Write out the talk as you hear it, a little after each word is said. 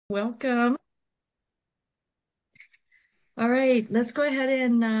Welcome. All right, let's go ahead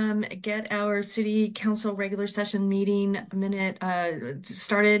and get our city council regular session meeting minute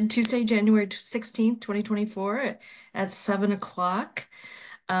started Tuesday, January 16th, 2024 at 7 o'clock.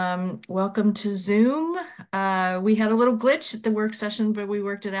 Welcome to Zoom. We had a little glitch at the work session, but we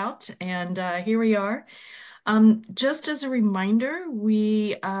worked it out, and here we are. Just as a reminder,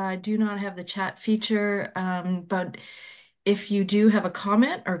 we do not have the chat feature, but if you do have a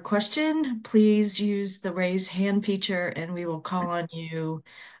comment or question, please use the raise hand feature and we will call on you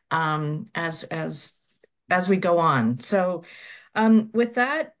as we go on. So with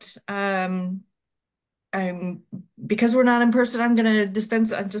that, I'm because we're not in person, I'm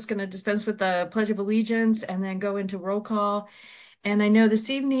just gonna dispense with the Pledge of Allegiance and then go into roll call. And I know this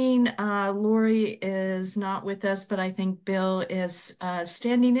evening, Lori is not with us, but I think Bill is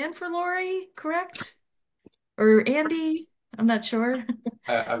standing in for Lori, correct? Or Andy? I'm not sure.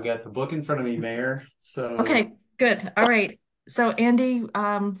 I've got the book in front of me, Mayor. So, Okay, good. All right. So Andy,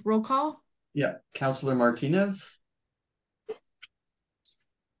 roll call. yeah, Councilor Martinez.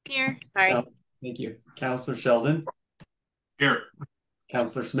 Here, sorry. Thank you. Councilor Sheldon. Here.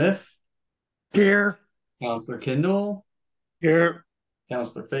 Councilor Smith. Here. Councilor Kindle. Here.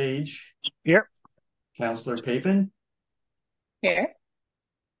 Councilor Phage. Here. Councilor Papin. Here.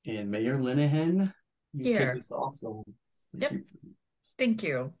 And Mayor Linehan. You Here. kicked us off, so Yep. Thank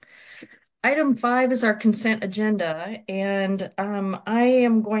you. Item 5 is our consent agenda, and I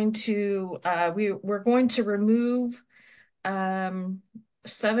am going to we're going to remove 7A,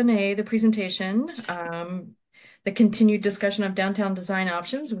 the presentation, the continued discussion of downtown design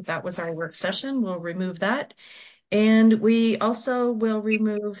options. That was our work session. We'll remove that. And we also will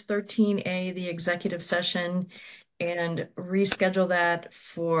remove 13A, the executive session, and reschedule that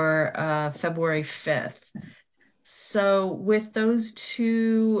for February 5th. So with those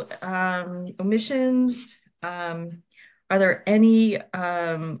two omissions, are there any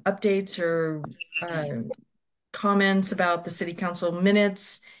updates or comments about the city council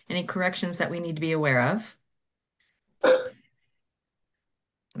minutes? Any corrections that we need to be aware of? All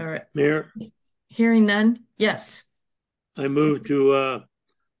right. Mayor, Hearing none. Yes. I move to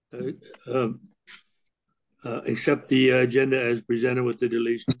accept the agenda as presented with the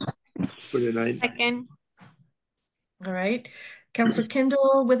deletion for tonight. Second. All right. Councilor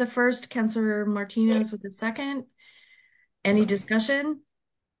Kindle with a first, Councilor Martinez with a second. Any discussion?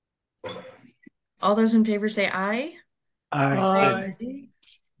 All those in favor say aye. Aye.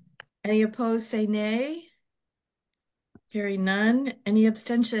 Any opposed say nay. Hearing none. Any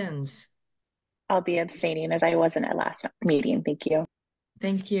abstentions? I'll be abstaining as I wasn't at last meeting. Thank you.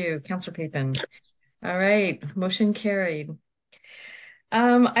 Thank you, Councilor Papin. All right, motion carried.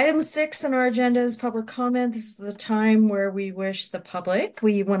 Item 6 on our agenda is public comment. This is the time where we wish the public,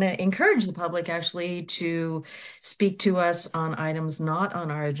 we want to encourage the public actually to speak to us on items not on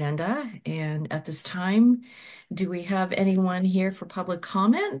our agenda. And at this time, do we have anyone here for public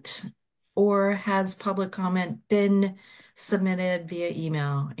comment, or has public comment been submitted via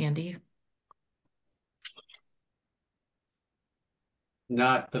email, Andy?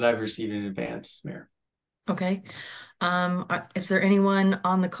 Not that I've received in advance, Mayor. Okay. Is there anyone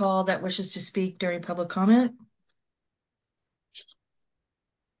on the call that wishes to speak during public comment?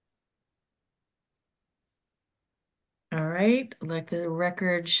 All right, let the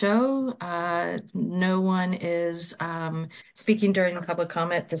record show, no one is speaking during public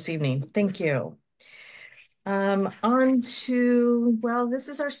comment this evening. Thank you. On to, well, this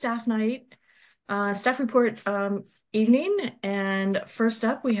is our staff night, staff report evening. And first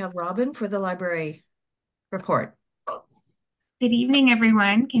up, we have Robin for the library report. Good evening,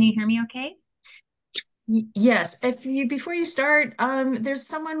 everyone. Can you hear me okay? Yes, before you start, there's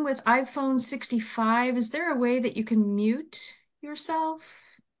someone with iPhone 65. Is there a way that you can mute yourself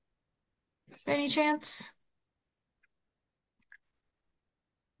by any chance?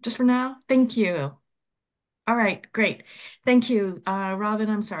 Just for now? Thank you. All right, great. Thank you. Robin,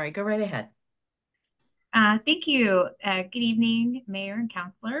 I'm sorry. Go right ahead. Thank you. Good evening, Mayor and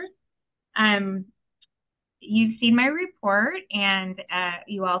Councilors. You've seen my report, and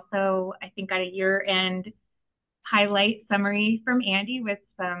you also, I think, got a year-end highlight summary from Andy with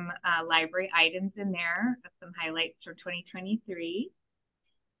some library items in there, some highlights for 2023.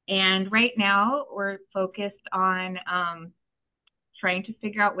 And right now, we're focused on trying to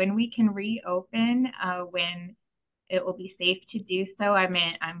figure out when we can reopen, when it will be safe to do so.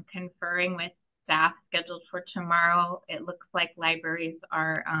 I'm conferring with staff scheduled for tomorrow. It looks like libraries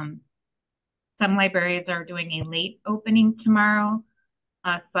are, some libraries are doing a late opening tomorrow.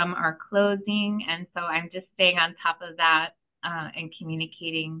 Some are closing. And so I'm just staying on top of that and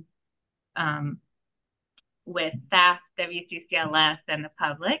communicating with staff, WCCLS, and the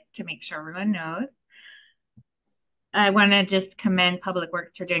public to make sure everyone knows. I want to just commend Public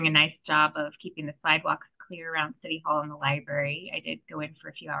Works for doing a nice job of keeping the sidewalks clear around City Hall and the library. I did go in for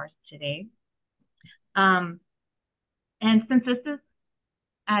a few hours today. And since this is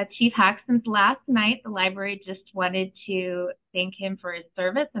Chief Haxton's last night, the library just wanted to thank him for his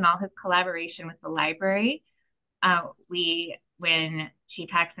service and all his collaboration with the library. When Chief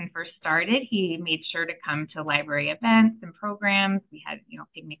Haxton first started, he made sure to come to library events and programs. We had,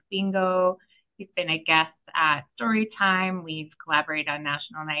 picnic bingo. He's been a guest at Story Time. We've collaborated on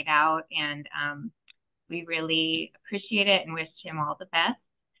National Night Out, and we really appreciate it and wish him all the best.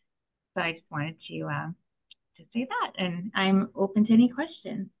 So I just wanted to say that, and I'm open to any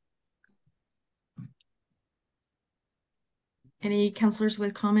questions. Any counselors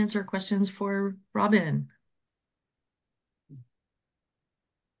with comments or questions for Robin?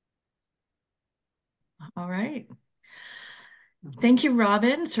 All right. Thank you,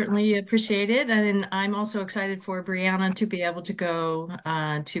 Robin. Certainly appreciate it. And I'm also excited for Brianna to be able to go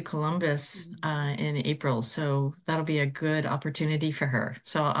to Columbus in April. So that'll be a good opportunity for her.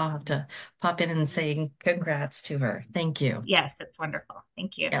 So I'll have to pop in and say congrats to her. Thank you. Yes, it's wonderful.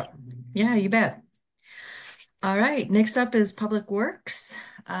 Thank you. Yeah, you bet. All right. Next up is Public Works.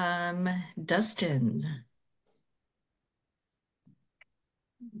 Dustin.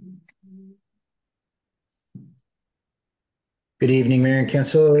 Good evening, Mayor and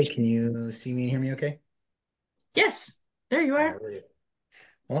Council. Can you see me and hear me okay? Yes, there you are.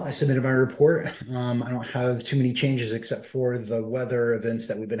 Well, I submitted my report. I don't have too many changes except for the weather events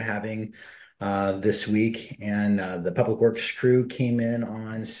that we've been having this week. And the Public Works crew came in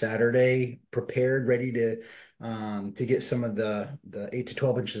on Saturday, prepared, ready to get some of the 8 to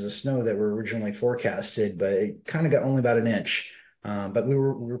 12 inches of snow that were originally forecasted, but it kind of got only about an inch. But we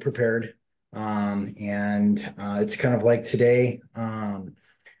were prepared. It's kind of like today,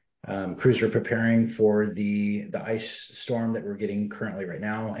 crews are preparing for the ice storm that we're getting currently right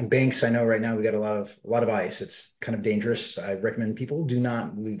now. And Banks, I know right now we got a lot of ice. It's kind of dangerous. I recommend people do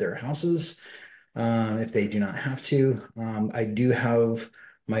not leave their houses if they do not have to. I do have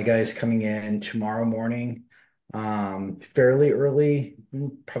my guys coming in tomorrow morning, fairly early,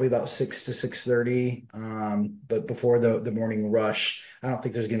 probably about 6 to 6:30. But before the morning rush, I don't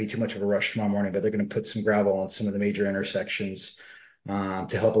think there's going to be too much of a rush tomorrow morning, but they're going to put some gravel on some of the major intersections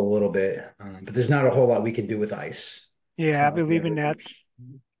to help a little bit. But there's not a whole lot we can do with ice. Yeah, I'll be leaving at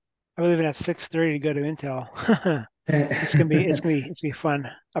 6:30 to go to Intel. It's gonna be fun.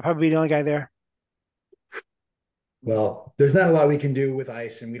 I'll probably be the only guy there. Well, there's not a lot we can do with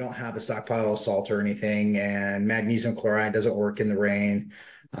ice, and we don't have a stockpile of salt or anything, and magnesium chloride doesn't work in the rain.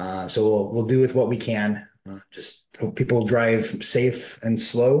 So we'll do with what we can. Just hope people drive safe and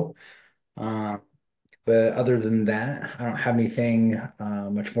slow. But other than that, I don't have anything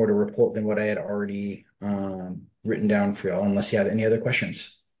much more to report than what I had already written down for y'all, unless you have any other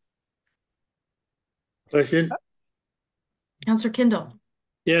questions. Question? Councilor Kindle.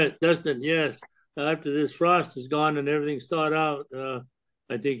 Yeah, Dustin, yeah. After this frost is gone and everything's thawed out,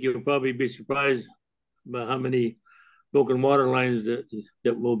 I think you'll probably be surprised about how many broken water lines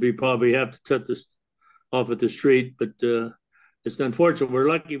that will be probably have to cut this off at the street. But it's unfortunate. We're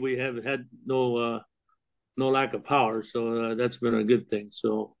lucky we have had no lack of power, so that's been a good thing.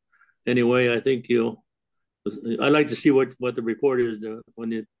 So anyway, I think I'd like to see what the report is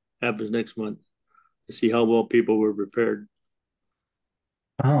when it happens next month, to see how well people were prepared.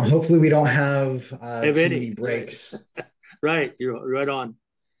 Hopefully we don't have too many breaks. Right, you're right on.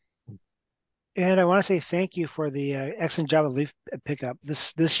 And I want to say thank you for the excellent job of leaf pickup.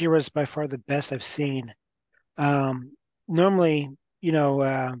 This year was by far the best I've seen. Normally,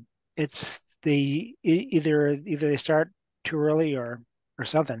 it's either they start too early or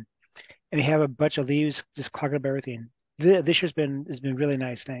something, and you have a bunch of leaves just clogging up everything. This year's has been really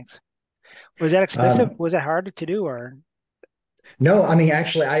nice. Thanks. Was that expensive? Was that hard to do, or? No, I mean,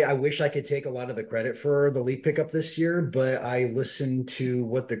 actually, I wish I could take a lot of the credit for the leaf pickup this year, but I listened to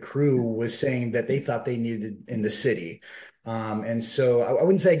what the crew was saying that they thought they needed in the city. And so I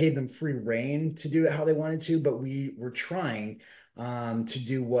wouldn't say I gave them free rein to do it how they wanted to, but we were trying to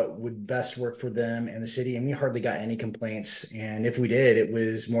do what would best work for them and the city. And we hardly got any complaints. And if we did, it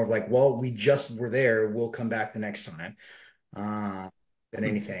was more of like, well, we just were there. We'll come back the next time. Than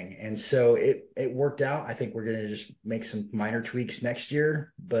anything. And so it worked out. I think we're going to just make some minor tweaks next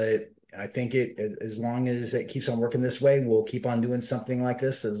year, but I think as long as it keeps on working this way, we'll keep on doing something like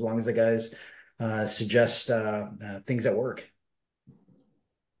this, as long as the guys suggest things that work.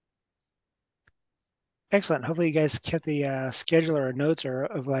 Excellent. Hopefully you guys kept the schedule or notes or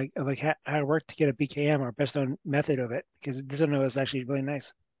of how to work to get a BKM or best known method of it, because this one was actually really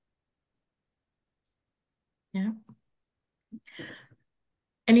nice. Yeah.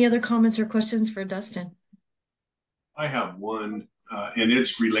 Any other comments or questions for Dustin? I have one, and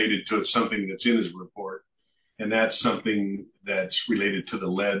it's related to something that's in his report, and that's something that's related to the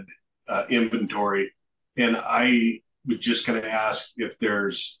lead inventory. And I was just going to ask if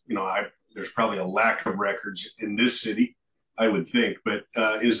there's, there's probably a lack of records in this city, I would think. But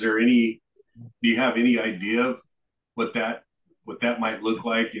is there any? Do you have any idea of what that might look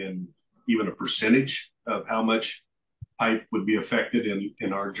like, and even a percentage of how much pipe would be affected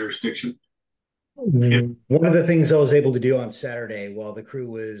in our jurisdiction? One of the things I was able to do on Saturday while the crew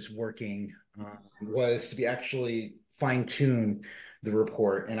was working was to be actually fine tune the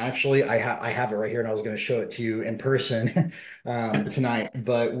report. And actually, I have it right here, and I was going to show it to you in person tonight.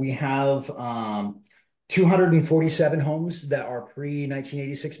 But we have 247 homes that are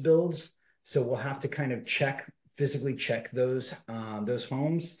pre-1986 builds. So we'll have to kind of physically check those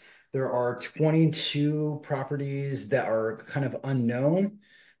homes. There are 22 properties that are kind of unknown.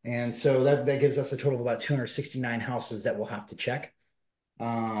 And so that gives us a total of about 269 houses that we'll have to check.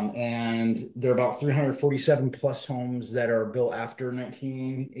 And there are about 347 plus homes that are built after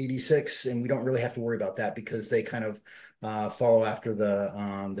 1986. And we don't really have to worry about that because they kind of follow after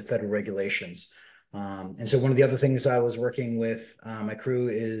the federal regulations. And so one of the other things I was working with my crew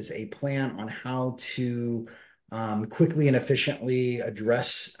is a plan on how to quickly and efficiently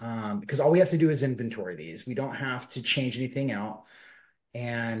address, because all we have to do is inventory these. We don't have to change anything out.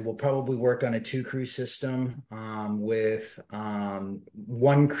 And we'll probably work on a 2-crew system with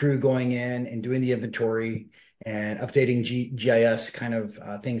one crew going in and doing the inventory and updating GIS kind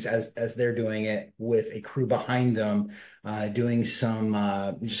of things as they're doing it, with a crew behind them doing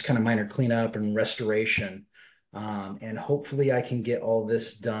some just kind of minor cleanup and restoration. And hopefully I can get all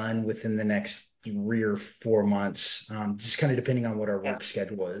this done within the next 3 or 4 months, just kind of depending on what our work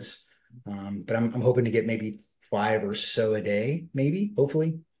schedule is. But I'm hoping to get maybe 5 or so a day, maybe,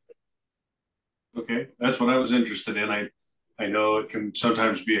 hopefully. Okay, that's what I was interested in. I know it can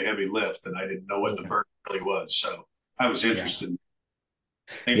sometimes be a heavy lift, and I didn't know what the burden really was, so I was interested.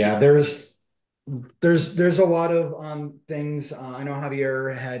 Thank you. There's a lot of things. I know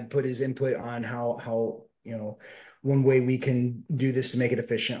Javier had put his input on how one way we can do this to make it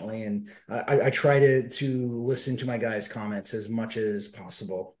efficiently, and I try to listen to my guys' comments as much as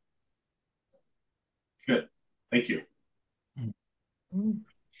possible. Good. Thank you.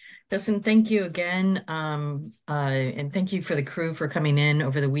 Dustin, thank you again. And thank you for the crew for coming in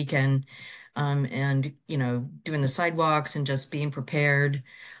over the weekend and, doing the sidewalks and just being prepared.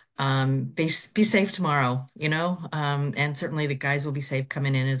 Be safe tomorrow, and certainly the guys will be safe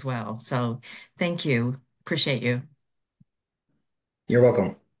coming in as well. So thank you. Appreciate you. You're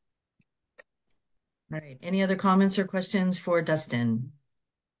welcome. All right. Any other comments or questions for Dustin?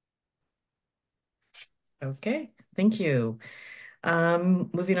 Okay, thank you.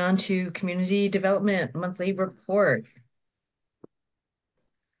 Moving on to Community Development Monthly Report.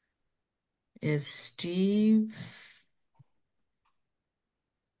 Is Steve?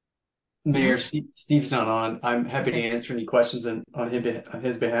 Mayor, Steve's not on. I'm happy to answer any questions on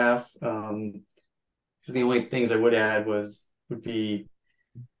his behalf. So the only things I would add would be,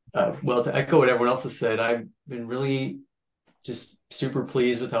 well, to echo what everyone else has said, I've been really just super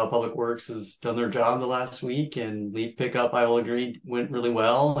pleased with how Public Works has done their job the last week, and leaf pickup, I will agree, went really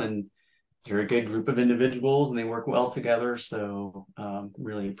well, and they're a good group of individuals and they work well together. So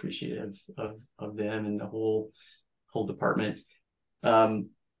really appreciative of them and the whole department. On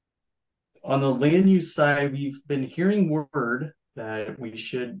the land use side, we've been hearing word that we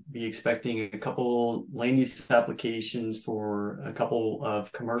should be expecting a couple land use applications for a couple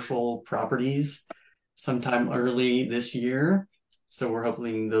of commercial properties sometime early this year. So we're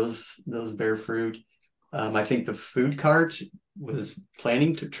hoping those bear fruit. I think the food cart was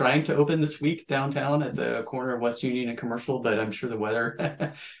trying to open this week downtown at the corner of West Union and Commercial, but I'm sure the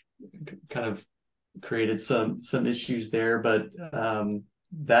weather kind of created some issues there. But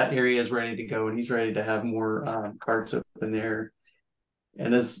that area is ready to go, and he's ready to have more carts open there.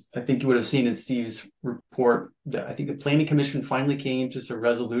 And as I think you would have seen in Steve's report, I think the Planning Commission finally came to a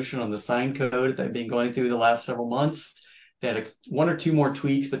resolution on the sign code that they've been going through the last several months. They had 1 or 2 more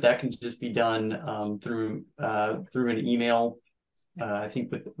tweaks, but that can just be done through an email. I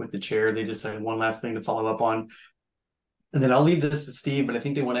think with the chair, they just had one last thing to follow up on. And then I'll leave this to Steve, but I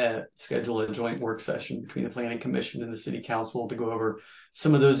think they want to schedule a joint work session between the Planning Commission and the City Council to go over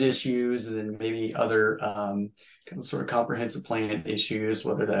some of those issues, and then maybe other kind of sort of comprehensive plan issues,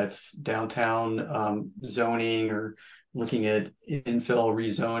 whether that's downtown zoning or looking at infill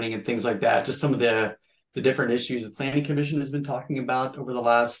rezoning and things like that. Just some of the different issues the Planning Commission has been talking about over the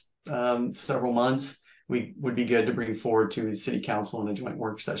last several months. We would be good to bring forward to the City Council in a joint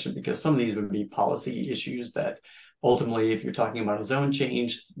work session, because some of these would be policy issues that ultimately, if you're talking about a zone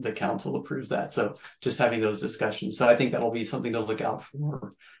change, the council approves that. So just having those discussions. So I think that'll be something to look out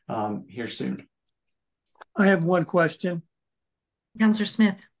for here soon. I have one question. Councilor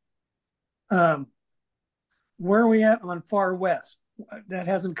Smith. Where are we at on Far West? That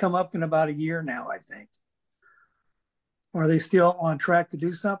hasn't come up in about a year now, I think. Are they still on track to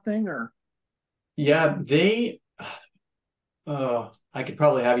do something, or? Yeah, I could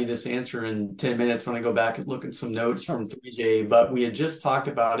probably have you this answer in 10 minutes when I go back and look at some notes from 3J, but we had just talked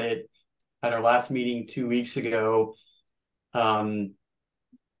about it at our last meeting 2 weeks ago. Their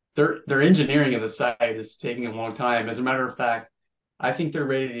engineering of the site is taking a long time. As a matter of fact, I think they're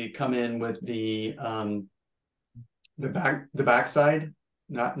ready to come in with the back side,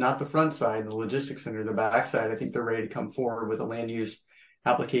 not the front side, the logistics center, the back side. I think they're ready to come forward with a land use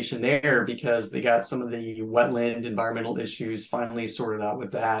application there, because they got some of the wetland environmental issues finally sorted out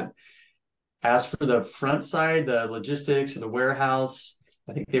with that. As for the front side, the logistics or the warehouse,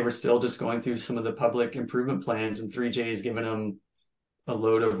 I think they were still just going through some of the public improvement plans, and 3J has given them a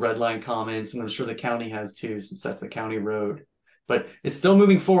load of red line comments, and I'm sure the county has too, since that's a county road. But it's still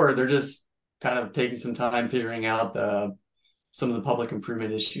moving forward. They're just kind of taking some time figuring out some of the public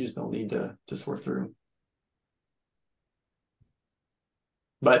improvement issues they'll need to sort through.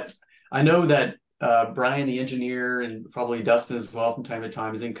 But I know that Brian, the engineer, and probably Dustin as well from time to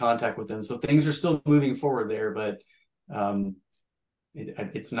time is in contact with them. So things are still moving forward there, but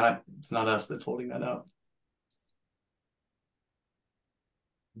it's not us that's holding that up.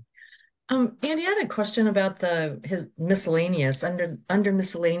 Andy, I had a question about his miscellaneous under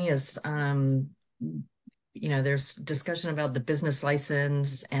miscellaneous. There's discussion about the business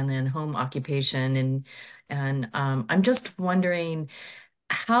license and then home occupation, and I'm just wondering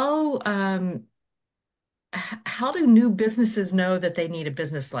how do new businesses know that they need a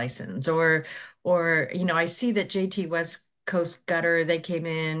business license, or I see that JT West Coast Gutter, they came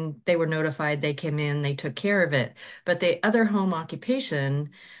in, they were notified, they came in, they took care of it, but the other home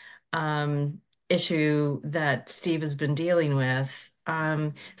occupation issue that Steve has been dealing with,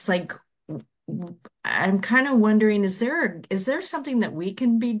 it's like, I'm kind of wondering, is there something that we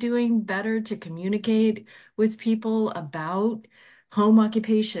can be doing better to communicate with people about home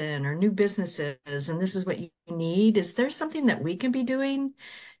occupation or new businesses, and this is what you need? Is there something that we can be doing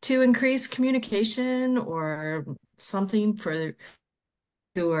to increase communication, or something for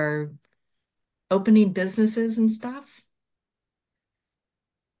who are opening businesses and stuff?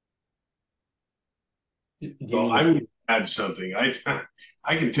 Well, I'm going to add something. I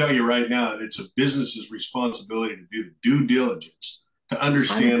can tell you right now that it's a business's responsibility to do the due diligence, to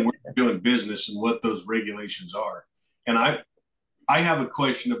understand where they're doing business and what those regulations are. And I have a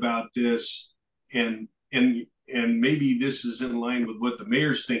question about this, and maybe this is in line with what the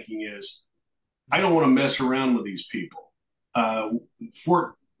mayor's thinking is. I don't want to mess around with these people.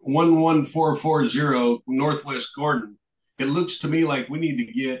 11440 Northwest Gordon, it looks to me like we need to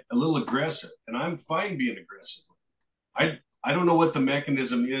get a little aggressive, and I'm fine being aggressive. I don't know what the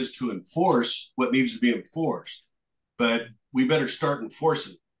mechanism is to enforce what needs to be enforced, but we better start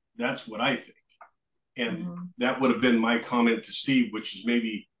enforcing. That's what I think. And that would have been my comment to Steve, which is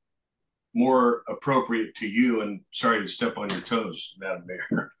maybe more appropriate to you. And sorry to step on your toes, Madam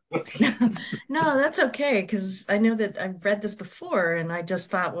Mayor. No, that's okay, because I know that I've read this before, and I just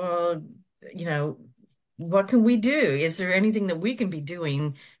thought, well, what can we do? Is there anything that we can be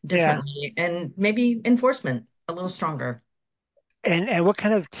doing differently? Yeah. And maybe enforcement a little stronger. And what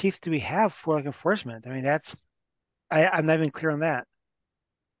kind of teeth do we have for enforcement? I mean, I'm not even clear on that.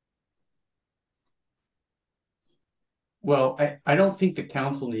 Well, I don't think the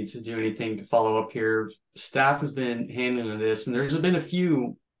council needs to do anything to follow up here. Staff has been handling this, and there's been a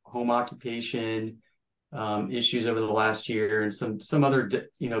few home occupation issues over the last year, and some other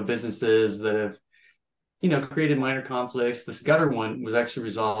businesses that have created minor conflicts. This gutter one was actually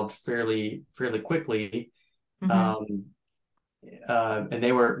resolved fairly quickly. And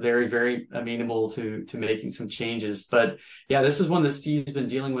they were very, very amenable to making some changes. But yeah, this is one that Steve's been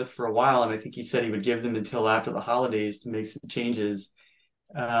dealing with for a while, and I think he said he would give them until after the holidays to make some changes.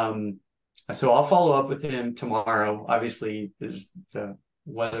 So I'll follow up with him tomorrow. Obviously, the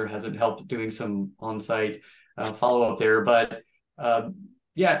weather hasn't helped doing some on-site follow up there. But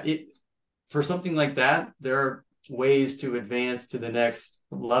yeah, for something like that, there are ways to advance to the next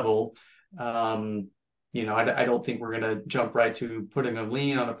level. You know, I don't think we're going to jump right to putting a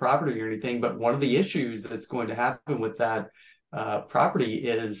lien on a property or anything, but one of the issues that's going to happen with that property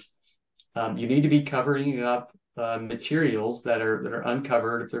is you need to be covering up materials that are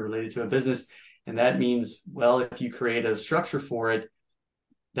uncovered if they're related to a business. And that means, well, if you create a structure for it,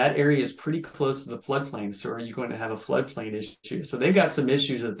 that area is pretty close to the floodplain. So are you going to have a floodplain issue? So they've got some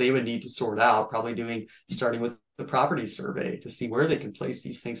issues that they would need to sort out, probably starting with the property survey to see where they can place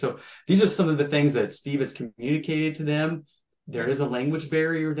these things. So these are some of the things that Steve has communicated to them. There is a language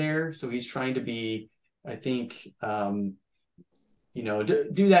barrier there. So he's trying to be, I think, you know,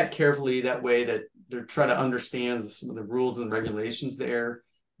 do that carefully, that way that they're trying to understand some of the rules and regulations there.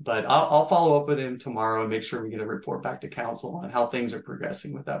 But I'll follow up with him tomorrow and make sure we get a report back to council on how things are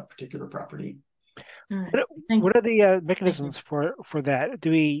progressing with that particular property. All right. What are the mechanisms for that? Do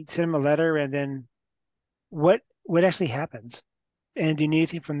we send them a letter, and then what actually happens? And do you need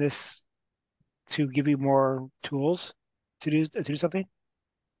anything from this to give you more tools to do something?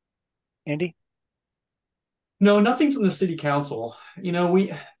 Andy? No, nothing from the city council. You know,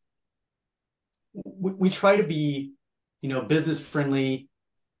 we try to be, you know, business friendly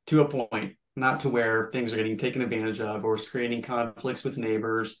to a point, not to where things are getting taken advantage of or creating conflicts with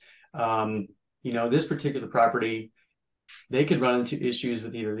neighbors. You know, this particular property, they could run into issues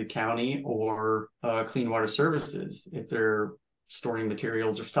with either the county or Clean Water Services if they're storing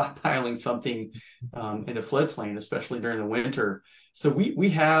materials or stockpiling something in a floodplain, especially during the winter. So we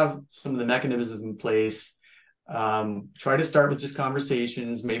have some of the mechanisms in place. Try to start with just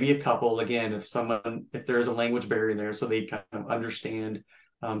conversations, maybe a couple. Again, if there's a language barrier there, so they kind of understand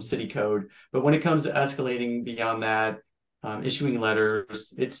city code. But when it comes to escalating beyond that, issuing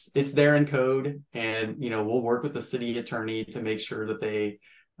letters, it's there in code, and you know, we'll work with the city attorney to make sure that they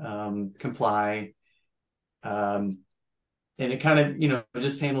comply. And it kind of, you know,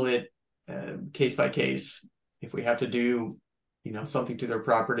 just handle it case by case. If we have to do, you know, something to their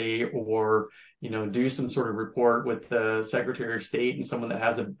property, or, you know, do some sort of report with the Secretary of State and someone that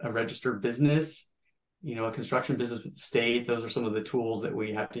has a registered business, you know, a construction business with the state, those are some of the tools that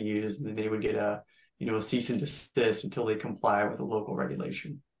we have to use. And then they would get a cease and desist until they comply with a local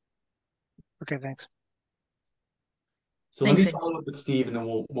regulation. Okay, thanks. So let me follow up with Steve, and then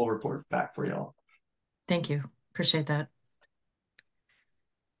we'll report back for y'all. Thank you. Appreciate that.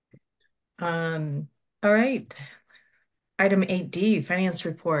 All right. Item 8D, finance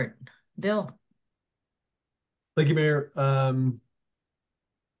report. Bill. Thank you, Mayor.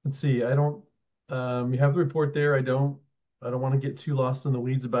 Let's see. I don't. You have the report there. I don't want to get too lost in the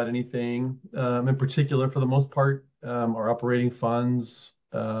weeds about anything. In particular, for the most part, our operating funds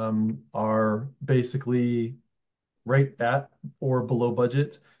are basically right at or below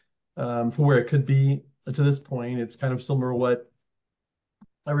budget for where it could be to this point. It's kind of similar to what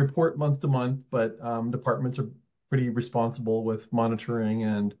I report month to month, but departments are pretty responsible with monitoring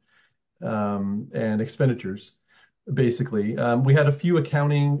and expenditures. Basically, we had a few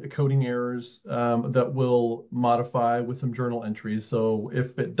coding errors that will modify with some journal entries. So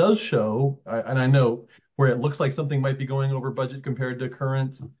if it does show, and I know where it looks like something might be going over budget compared to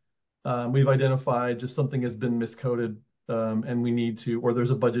current, we've identified just something has been miscoded, and we need to, or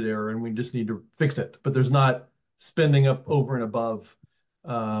there's a budget error and we just need to fix it. But there's not spending up over and above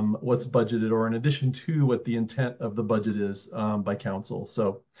what's budgeted or in addition to what the intent of the budget is by council.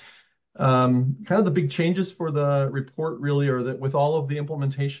 So kind of the big changes for the report really are that with all of the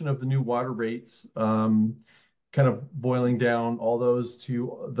implementation of the new water rates, kind of boiling down all those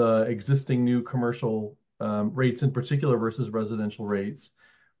to the existing new commercial rates in particular versus residential rates.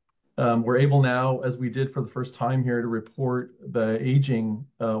 We're able now, as we did for the first time here, to report the aging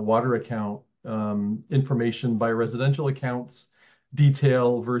water account information by residential accounts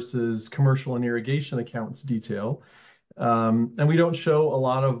detail versus commercial and irrigation accounts detail. And we don't show a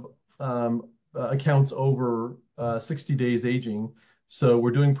lot of accounts over 60 days aging. So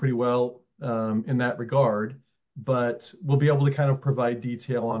we're doing pretty well in that regard, but we'll be able to kind of provide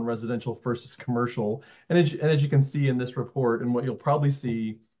detail on residential versus commercial. And as you can see in this report, and what you'll probably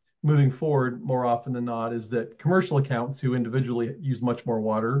see moving forward more often than not, is that commercial accounts who individually use much more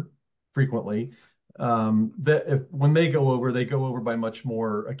water frequently, that when they go over by much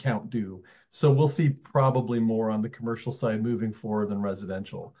more account due. So we'll see probably more on the commercial side moving forward than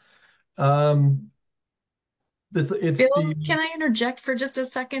residential. Bill, can I interject for just a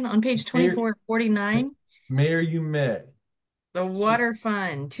second on page 2449? Mayor, you may. The water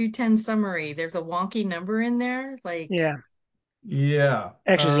fund 210 summary. There's a wonky number in there. Like yeah. Yeah.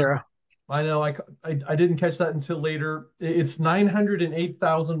 Extra zero. I know I didn't catch that until later. It's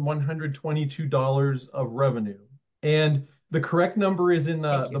 $908,122 of revenue. And the correct number is in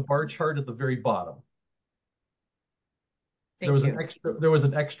the bar chart at the very bottom. There was an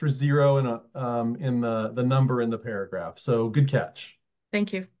extra zero in the number in the paragraph. So good catch.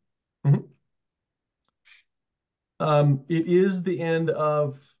 Thank you. Mhm. It is the end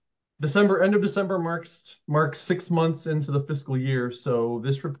of December. End of December marks 6 months into the fiscal year. So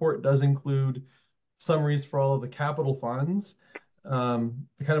this report does include summaries for all of the capital funds. Kind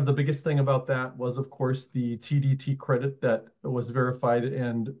of the biggest thing about that was, of course, the TDT credit that was verified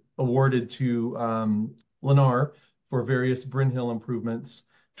and awarded to Lennar for various Bryn Hill improvements,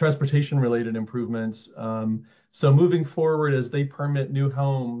 transportation-related improvements. So moving forward, as they permit new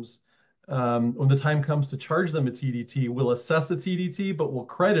homes, when the time comes to charge them a TDT, we'll assess a TDT, but we'll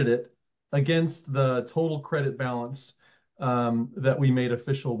credit it against the total credit balance that we made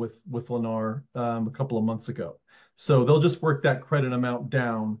official with Lennar a couple of months ago. So they'll just work that credit amount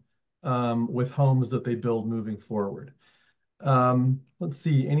down with homes that they build moving forward. Let's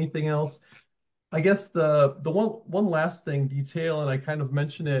see, anything else? I guess the one last thing, detail, and I kind of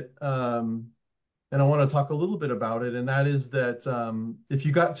mentioned it, and I want to talk a little bit about it, and that is that if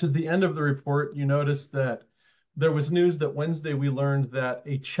you got to the end of the report, you noticed that there was news that Wednesday we learned that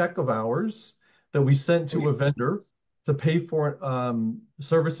a check of ours that we sent to a vendor to pay for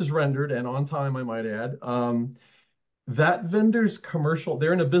services rendered and on time, I might add, that vendor's commercial,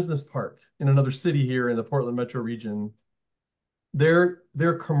 they're in a business park in another city here in the Portland metro region. Their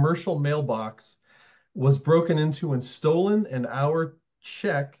commercial mailbox was broken into and stolen, and our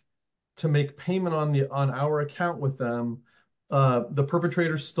check to make payment on our account with them, the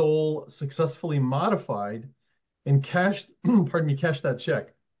perpetrator successfully modified and cashed that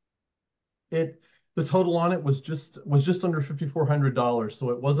check. The total on it was just under $5,400. So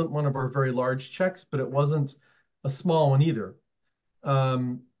it wasn't one of our very large checks, but it wasn't a small one either.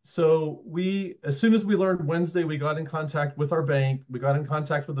 So as soon as we learned Wednesday, we got in contact with our bank. We got in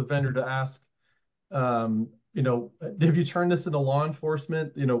contact with the vendor to ask, have you turned this into law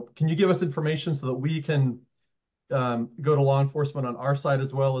enforcement? Can you give us information so that we can go to law enforcement on our side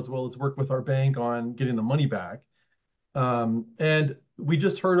as well as work with our bank on getting the money back? And we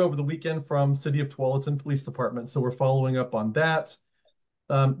just heard over the weekend from City of Tualatin Police Department, so we're following up on that.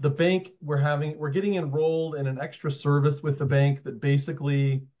 The bank, we're getting enrolled in an extra service with the bank that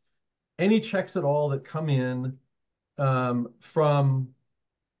basically any checks at all that come in from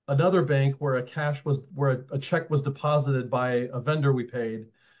another bank where a check was deposited by a vendor we paid,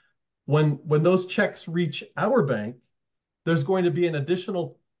 when those checks reach our bank, there's going to be an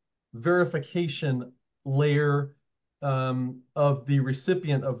additional verification layer of the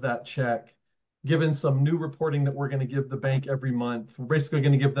recipient of that check, given some new reporting that we're going to give the bank every month. We're basically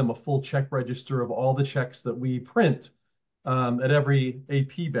going to give them a full check register of all the checks that we print at every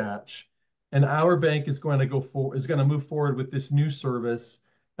AP batch. And our bank is going to move forward with this new service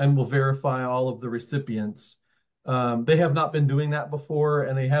and will verify all of the recipients. They have not been doing that before,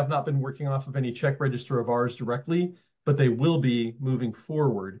 and they have not been working off of any check register of ours directly, but they will be moving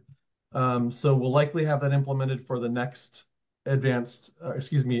forward. So we'll likely have that implemented for the next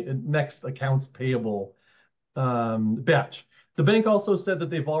next accounts payable batch. The bank also said that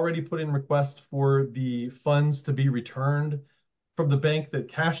they've already put in request for the funds to be returned from the bank that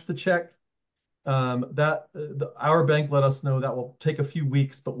cashed the check. Our bank let us know that will take a few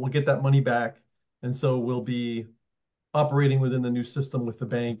weeks, but we'll get that money back. And so we'll be operating within the new system with the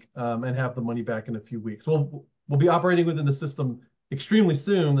bank and have the money back in a few weeks. We'll be operating within the system extremely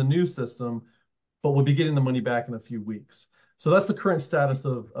soon, the new system, but we'll be getting the money back in a few weeks. So that's the current status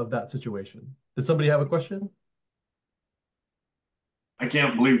of that situation. Did somebody have a question? I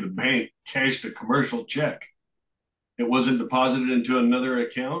can't believe the bank cashed a commercial check. It wasn't deposited into another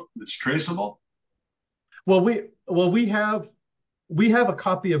account that's traceable? Well, we have a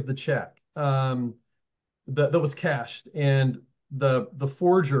copy of the check that was cashed, and the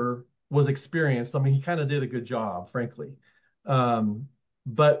forger was experienced. I mean, he kind of did a good job, frankly.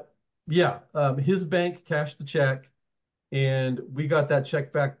 But yeah, his bank cashed the check, and we got that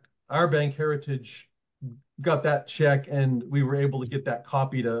check back. Our bank, Heritage, got that check, and we were able to get that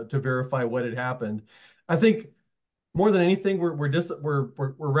copy to verify what had happened. I think more than anything, we're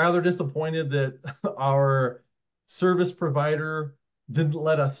rather disappointed that our service provider didn't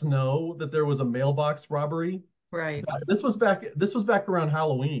let us know that there was a mailbox robbery. Right. This was back around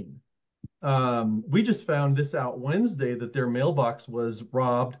Halloween. We just found this out Wednesday that their mailbox was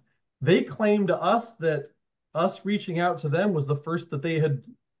robbed. They claimed to us that us reaching out to them was the first that they had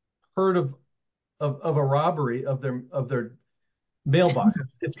heard of a robbery of their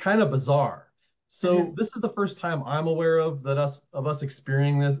mailbox. It's kind of bizarre. So is. this is the first time I'm aware of us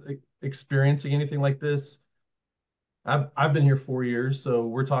experiencing anything like this. I've been here 4 years, so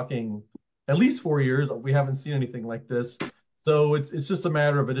we're talking at least 4 years. We haven't seen anything like this. So it's just a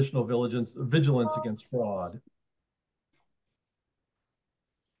matter of additional vigilance against fraud.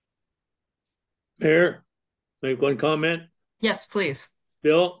 Mayor, make one comment. Yes, please.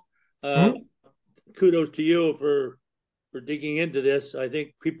 Bill, kudos to you for digging into this. I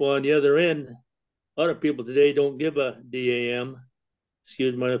think people on the other end, a lot of people today don't give a damn,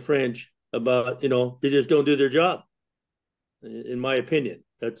 excuse my French, about, they just don't do their job. In my opinion,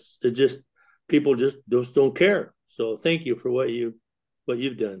 people just don't care. So thank you for what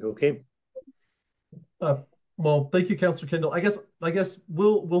you've done. Okay. Well, thank you, Councilor Kendall. I guess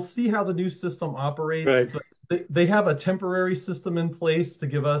we'll see how the new system operates. Right. But they have a temporary system in place to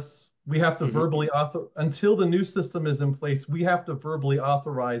give us. We have to verbally until the new system is in place. We have to verbally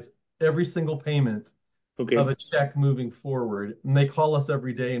authorize every single payment of a check moving forward. And they call us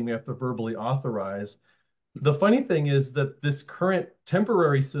every day, and we have to verbally authorize. The funny thing is that this current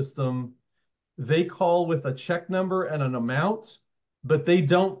temporary system, they call with a check number and an amount, but they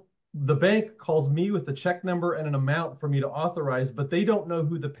don't. The bank calls me with a check number and an amount for me to authorize, but they don't know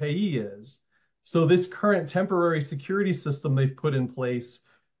who the payee is. So this current temporary security system they've put in place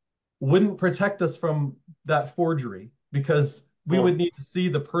wouldn't protect us from that forgery, because we would need to see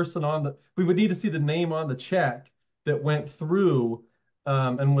we would need to see the name on the check that went through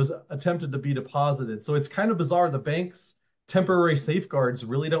and was attempted to be deposited. So it's kind of bizarre. The bank's temporary safeguards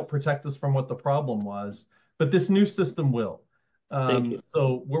really don't protect us from what the problem was, but this new system will.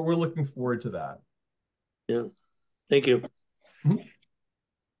 So we're looking forward to that. Yeah. Thank you.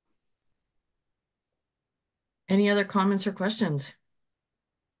 Any other comments or questions?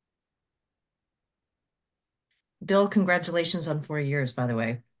 Bill, congratulations on 4 years, by the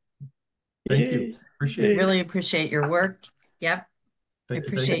way. Thank you. Appreciate it. Really appreciate your work. Yep. I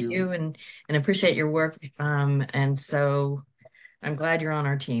appreciate you and appreciate your work. And so I'm glad you're on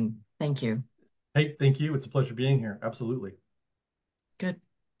our team. Thank you. Hey, thank you. It's a pleasure being here. Absolutely. Good.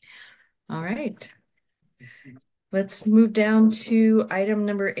 All right. Let's move down to item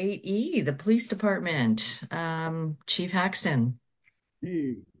number 8E, the police department. Chief Haxton.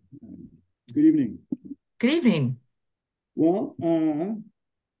 Hey, good evening. Good evening. Well,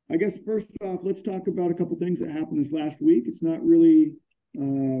 I guess first off, let's talk about a couple things that happened this last week. It's not really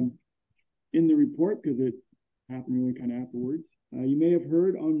in the report because it happened really kind of afterwards. You may have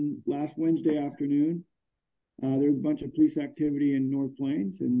heard on last Wednesday afternoon, there was a bunch of police activity in North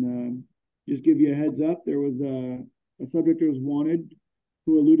Plains, and just give you a heads up, there was a subject that was wanted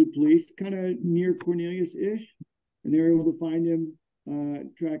who eluded police kind of near Cornelius-ish, and they were able to find him,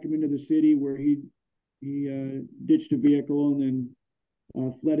 track him into the city where he ditched a vehicle and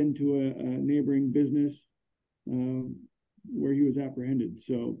then fled into a neighboring business where he was apprehended.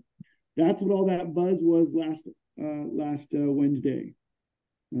 So that's what all that buzz was last Wednesday.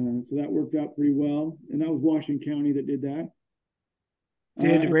 So that worked out pretty well, and that was Washington County that did that.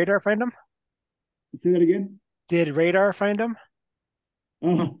 Did radar find him? Say that again. Did radar find him?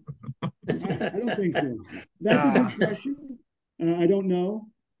 Oh, I don't think so. That's a good question. I don't know.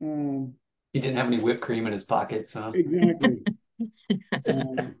 He didn't have any whipped cream in his pockets, huh? Exactly.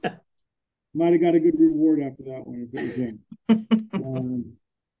 Might have got a good reward after that one if it was him.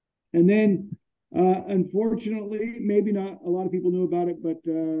 And then, unfortunately, maybe not a lot of people knew about it, but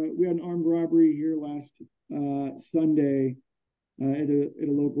we had an armed robbery here last Sunday at a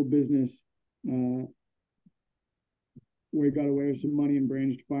local business where he got away with some money and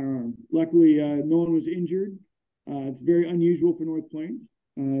brandished a firearm. Luckily, no one was injured. It's very unusual for North Plains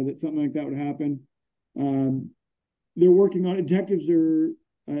that something like that would happen. They're working on it. A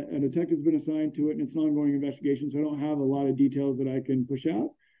detective's been assigned to it, and it's an ongoing investigation, so I don't have a lot of details that I can push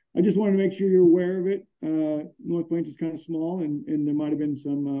out. I just wanted to make sure you're aware of it. North Plains is kind of small, and there might have been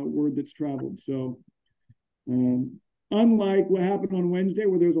some word that's traveled. So unlike what happened on Wednesday,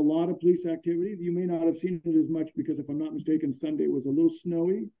 where there was a lot of police activity, you may not have seen it as much because, if I'm not mistaken, Sunday was a little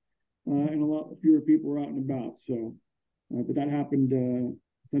snowy and a lot fewer people were out and about. So, but that happened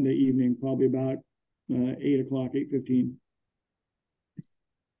Sunday evening, probably about 8 o'clock, 8:15.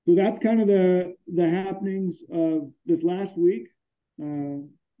 So that's kind of the happenings of this last week,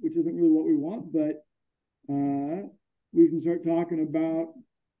 which isn't really what we want, but we can start talking about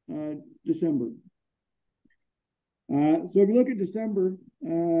December. So if you look at December,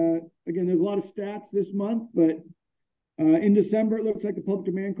 again, there's a lot of stats this month, but in December, it looks like the public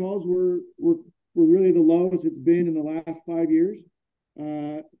demand calls were really the lowest it's been in the last 5 years.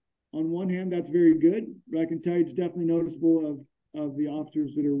 On one hand, that's very good, but I can tell you it's definitely noticeable of of the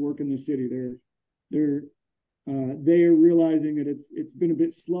officers that are working the city. They are realizing that it's been a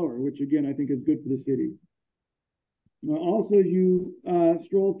bit slower, which again I think is good for the city. Also, as you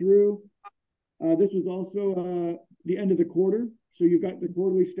stroll through, this was also the end of the quarter, so you've got the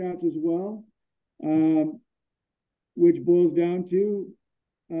quarterly stats as well, which boils down to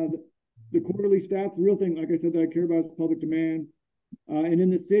the quarterly stats. The real thing, like I said, that I care about is public demand. And in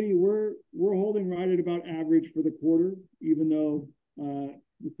the city, we're holding right at about average for the quarter, even though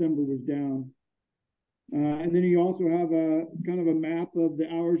December was down. And then you also have a kind of a map of the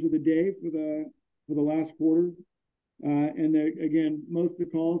hours of the day for the last quarter. And again, most of the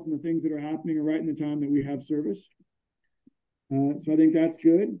calls and the things that are happening are right in the time that we have service. So I think that's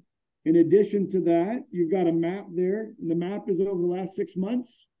good. In addition to that, you've got a map there, and the map is over the last 6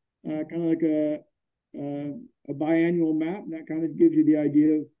 months, kind of like a biannual map, and that kind of gives you the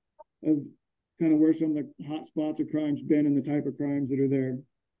idea of kind of where some of the hot spots of crime's been and the type of crimes that are there.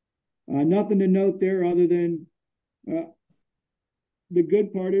 Nothing to note there other than the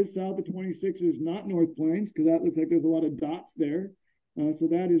good part is south of 26 is not North Plains, because that looks like there's a lot of dots there. So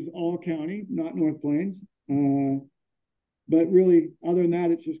that is all county, not North Plains. But really, other than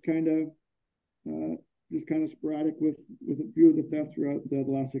that, it's just kind of sporadic with a few of the thefts throughout the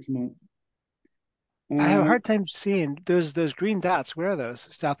last 6 months. I have a hard time seeing those green dots. Where are those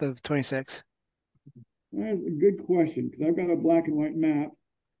south of 26? That's a good question, because I've got a black and white map,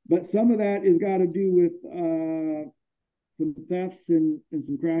 but some of that has got to do with some thefts and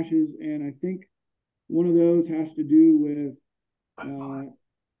some crashes, and I think one of those has to do with I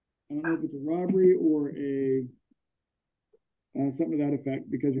don't know if it's a robbery or a something to that effect,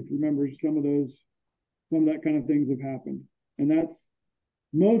 because if you remember, some of that kind of things have happened, and that's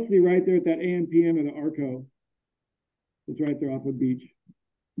mostly right there at that AM/PM of the Arco. It's right there off of Beach.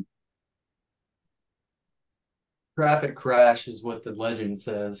 Traffic crash is what the legend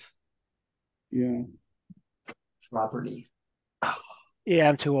says. Yeah. Property. Yeah,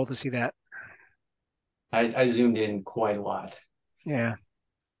 I'm too old to see that. I zoomed in quite a lot. Yeah.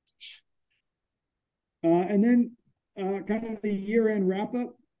 And then kind of the year-end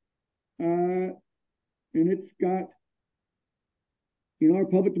wrap-up. And it's got, our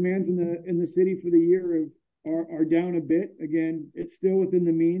public demands in the city for the year are down a bit. Again, it's still within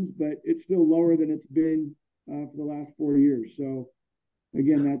the means, but it's still lower than it's been for the last 4 years. So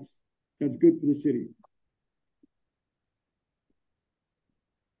again, that's good for the city.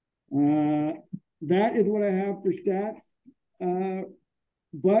 That is what I have for stats.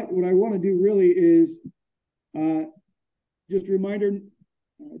 But what I want to do really is just a reminder,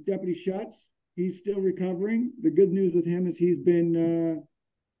 Deputy Schutz, he's still recovering. The good news with him is he's been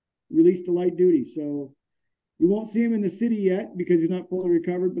released to light duty. So we won't see him in the city yet because he's not fully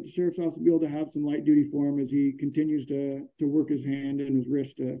recovered, but the sheriff's office will be able to have some light duty for him as he continues to work his hand and his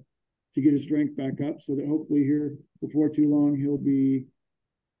wrist to get his strength back up, so that hopefully here before too long he'll be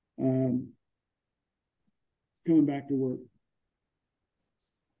coming back to work.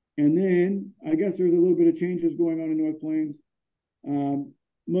 And then I guess there's a little bit of changes going on in North Plains.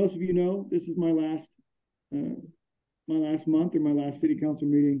 Most of you know this is my last month or my last city council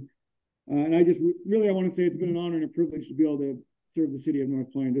meeting. And I just really, I want to say it's been an honor and a privilege to be able to serve the city of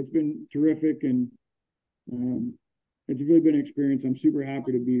North Plains. It's been terrific, and it's really been an experience. I'm super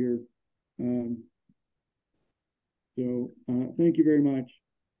happy to be here. So thank you very much.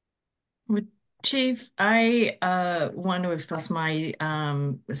 Chief, I want to express my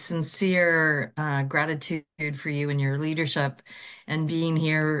sincere gratitude for you and your leadership and being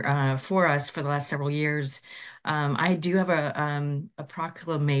here for us for the last several years. I do have a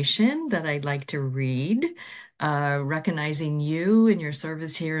proclamation that I'd like to read, recognizing you and your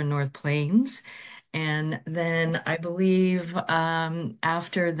service here in North Plains. And then I believe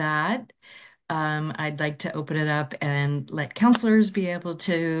after that, I'd like to open it up and let counselors be able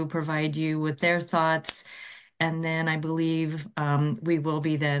to provide you with their thoughts. And then I believe we will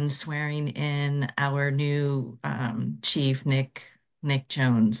be then swearing in our new chief, Nick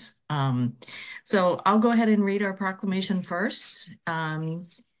Jones. So I'll go ahead and read our proclamation first,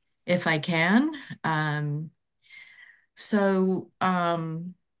 if I can.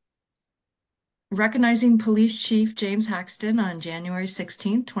 Recognizing Police Chief James Haxton on January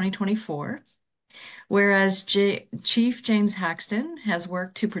 16th, 2024. Whereas Chief James Haxton has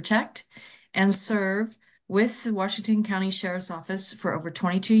worked to protect and serve with the Washington County Sheriff's Office for over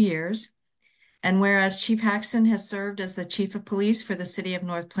 22 years. And whereas Chief Haxton has served as the Chief of Police for the City of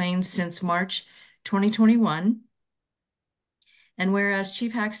North Plains since March 2021. And whereas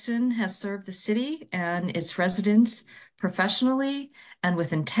Chief Haxton has served the city and its residents professionally and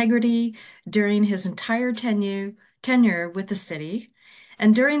with integrity during his entire tenure tenure with the city,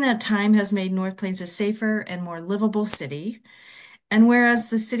 and during that time has made North Plains a safer and more livable city. And whereas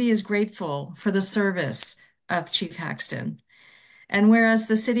the city is grateful for the service of Chief Haxton, and whereas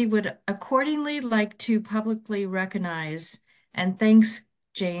the city would accordingly like to publicly recognize and thanks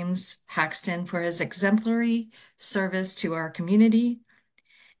James Haxton for his exemplary service to our community.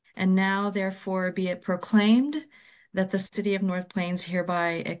 And now, therefore, be it proclaimed that the city of North Plains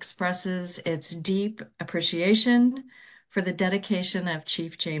hereby expresses its deep appreciation for the dedication of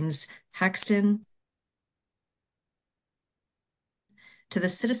Chief James Haxton to the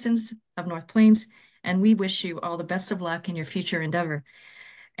citizens of North Plains, and we wish you all the best of luck in your future endeavor.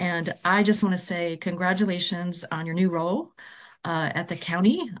 And I just want to say congratulations on your new role at the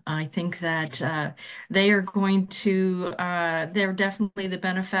county. I think that they are going to, they're definitely the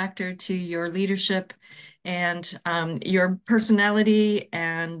benefactor to your leadership and your personality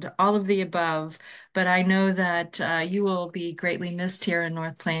and all of the above. But I know that you will be greatly missed here in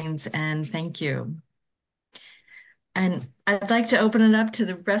North Plains, and thank you. And I'd like to open it up to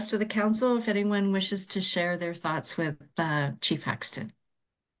the rest of the council if anyone wishes to share their thoughts with Chief Haxton.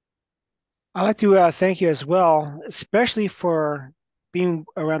 I'd like to thank you as well, especially for being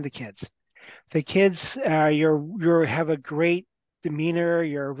around the kids. The kids, you have a great demeanor.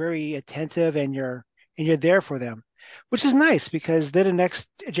 You're very attentive, and you're there for them, which is nice because they're the next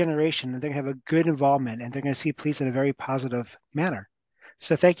generation, and they're gonna have a good involvement, and they're gonna see police in a very positive manner.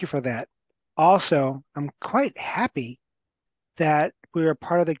 So thank you for that. Also, I'm quite happy that we're a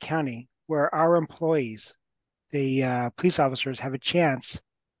part of the county where our employees, the police officers, have a chance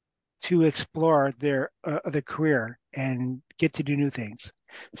to explore their career and get to do new things.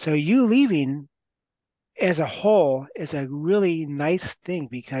 So you leaving as a whole is a really nice thing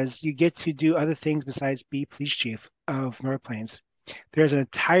because you get to do other things besides be police chief of North Plains. There's an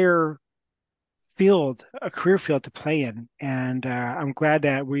entire field, a career field to play in, and I'm glad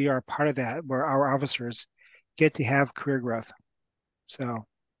that we are part of that, where our officers get to have career growth. So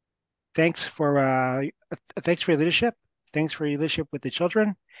thanks for your leadership. Thanks for your leadership with the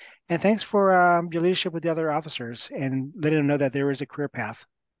children. And thanks for your leadership with the other officers and letting them know that there is a career path.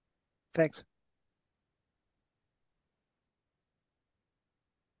 Thanks.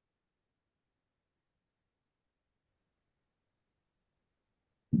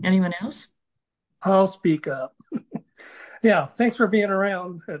 Anyone else? I'll speak up. Yeah, thanks for being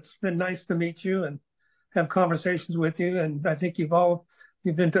around. It's been nice to meet you and have conversations with you. And I think you've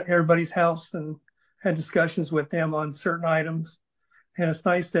been to everybody's house and had discussions with them on certain items. And it's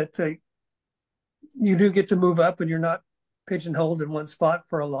nice that you do get to move up and you're not pigeonholed in one spot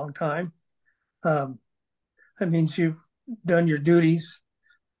for a long time. That means you've done your duties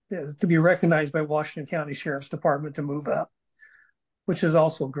to be recognized by Washington County Sheriff's Department to move up, which is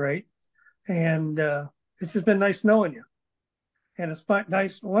also great. And it's just been nice knowing you. And it's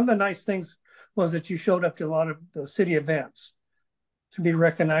nice. One of the nice things was that you showed up to a lot of the city events to be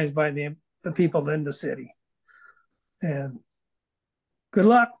recognized by the people in the city. And good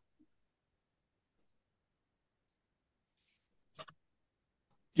luck.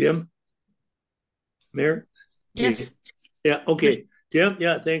 Jim? Mayor? Yes. Yeah, okay. Jim,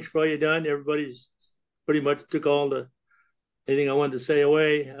 yeah, thanks for all you done. Everybody's pretty much took anything I wanted to say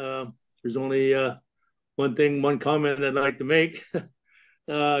away. There's only one comment I'd like to make.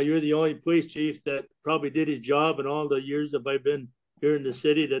 You're the only police chief that probably did his job in all the years that I've been here in the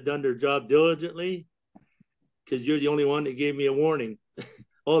city that done their job diligently, because you're the only one that gave me a warning.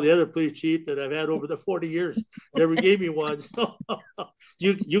 All the other police chiefs that I've had over the 40 years never gave me one. So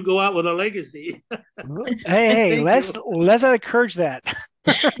you go out with a legacy. Hey, let's not encourage that.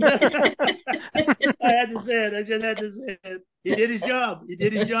 I had to say it. I just had to say it. He did his job. He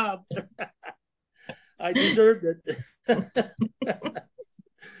did his job. I deserved it.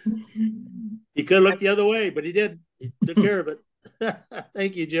 He could have looked the other way, but he did. He took care of it.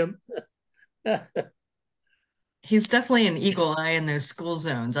 Thank you, Jim. He's definitely an eagle eye in those school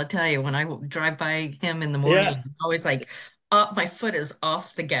zones. I'll tell you, when I drive by him in the morning, Yeah. I'm always like, oh, my foot is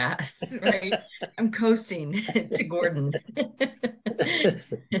off the gas, right? I'm coasting to Gordon.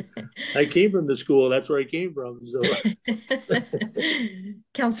 I came from the school. That's where I came from. So,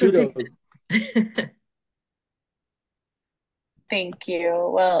 Councilor Thank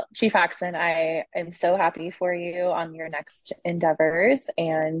you. Well, Chief Haxton, I am so happy for you on your next endeavors.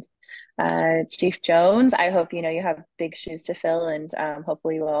 And Chief Jones, I hope you have big shoes to fill, and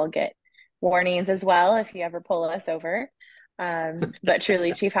hopefully we'll all get warnings as well if you ever pull us over. But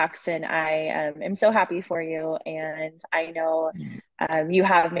truly, Chief Haxton, I am so happy for you. And I know you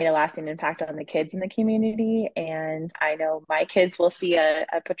have made a lasting impact on the kids in the community. And I know my kids will see a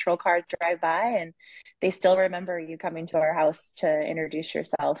patrol car drive by and they still remember you coming to our house to introduce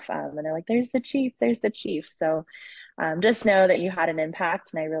yourself. And they're like, there's the chief, there's the chief. So just know that you had an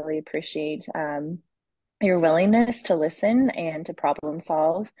impact. And I really appreciate your willingness to listen and to problem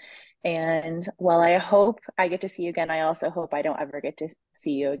solve. And while I hope I get to see you again, I also hope I don't ever get to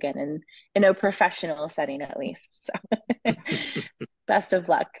see you again in a professional setting, at least. So best of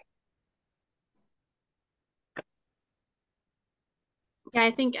luck. Yeah,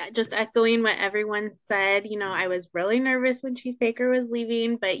 I think just echoing what everyone said, I was really nervous when Chief Baker was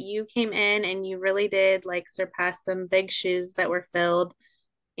leaving, but you came in and you really did like surpass some big shoes that were filled.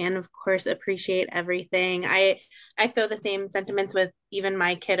 And of course, appreciate everything. I echo the same sentiments with even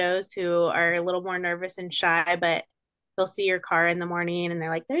my kiddos who are a little more nervous and shy, but they'll see your car in the morning and they're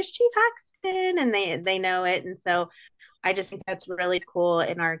like, there's Chief Haxton, and they know it. And so I just think that's really cool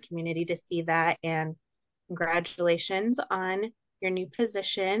in our community to see that. And congratulations on your new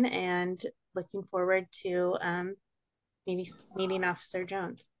position, and looking forward to maybe meeting Officer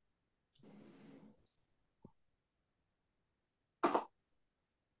Jones.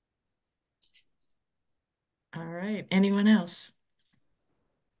 All right. Anyone else?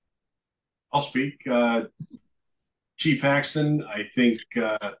 I'll speak. Chief Haxton, I think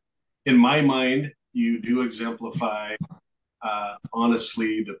in my mind, you do exemplify,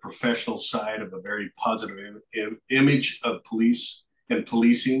 honestly, the professional side of a very positive image of police and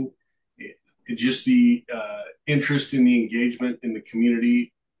policing. Just the interest in the engagement in the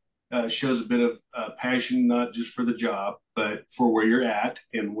community shows a bit of passion, not just for the job, but for where you're at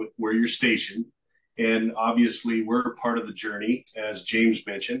and where you're stationed. And obviously, we're part of the journey, as James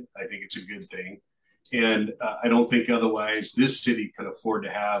mentioned. I think it's a good thing. And I don't think otherwise this city could afford to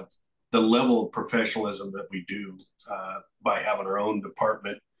have the level of professionalism that we do by having our own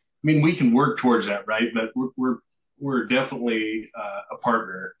department. I mean, we can work towards that, right? But we're definitely a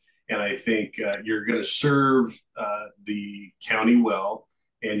partner. And I think you're going to serve the county well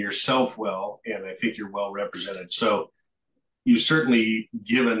and yourself well. And I think you're well represented. So you've certainly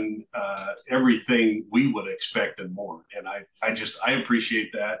given everything we would expect and more. And I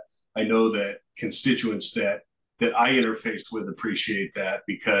appreciate that. I know that constituents that I interfaced with appreciate that,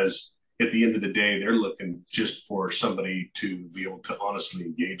 because at the end of the day, they're looking just for somebody to be able to honestly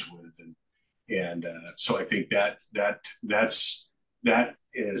engage with. And so I think that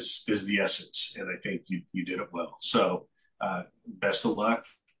is the essence. And I think you did it well. So best of luck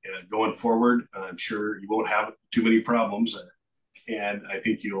going forward. I'm sure you won't have too many problems. And I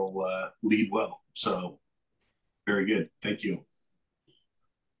think you'll lead well. So very good. Thank you.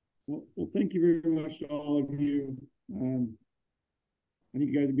 Well, thank you very much to all of you. I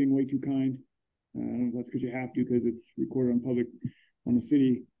think you guys are being way too kind. I don't know if that's because you have to, because it's recorded on the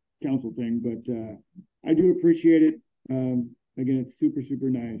city council thing, but I do appreciate it. Again, it's super, super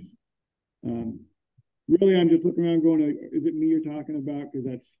nice. Really, I'm just looking around going, is it me you're talking about?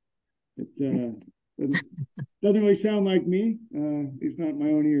 Because doesn't really sound like me. It's not my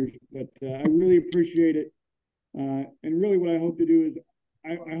own ears, but I really appreciate it. And really what I hope to do is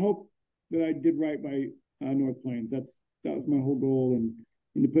I hope that I did right by North Plains. That was my whole goal, and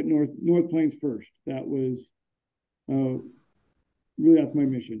to put North Plains first. That was really, that's my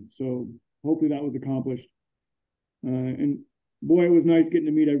mission. So hopefully that was accomplished. And boy, it was nice getting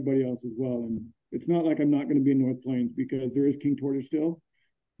to meet everybody else as well. And it's not like I'm not going to be in North Plains, because there is King Tortoise still,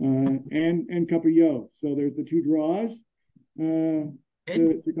 and Cup of Yo. So there's the two draws to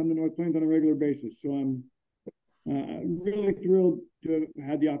come to North Plains on a regular basis. So I'm really thrilled to have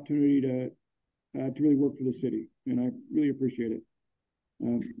had the opportunity to really work for the city, and I really appreciate it.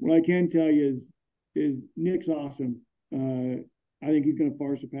 What I can tell you is Nick's awesome. I think he's going to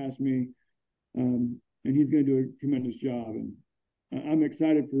far surpass me, and he's going to do a tremendous job. And I'm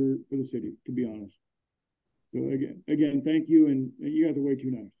excited for the city, to be honest. So again, thank you, and you guys are way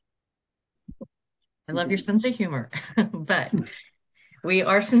too nice. I love your sense of humor, but we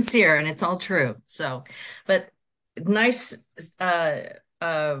are sincere, and it's all true. So, but nice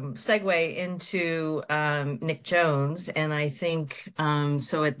segue into Nick Jones. And I think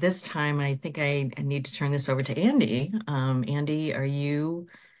so at this time, I think I need to turn this over to Andy. Andy, are you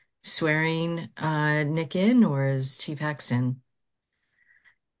swearing Nick in, or is Chief Haxton?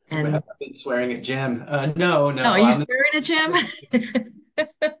 So I've been swearing at Jim. No. Are you swearing at Jim?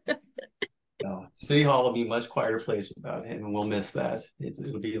 No, City Hall will be a much quieter place without him, and we'll miss that.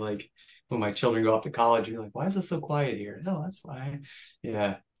 It'll be like when my children go off to college, you're like, why is it so quiet here? No, that's why.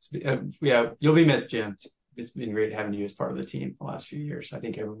 Yeah, yeah, you'll be missed, Jim. it's been great having you as part of the team the last few years. I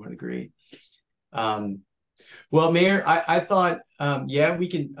think everyone would agree. Well, Mayor, I thought, yeah, we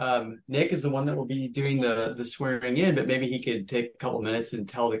can, Nick is the one that will be doing the swearing in, but maybe he could take a couple minutes and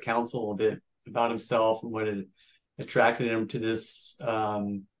tell the council a bit about himself and what had attracted him to this,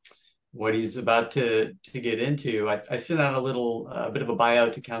 what he's about to get into. I sent out a little bit of a bio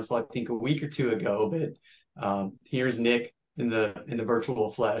to council, I think a week or two ago, but here's Nick in the virtual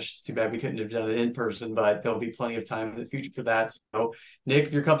flesh. It's too bad we couldn't have done it in person, but there'll be plenty of time in the future for that. So Nick,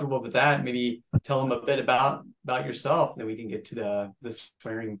 if you're comfortable with that, maybe tell them a bit about yourself, then we can get to the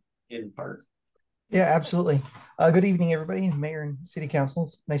swearing in part. Yeah, absolutely. Good evening, everybody, Mayor and City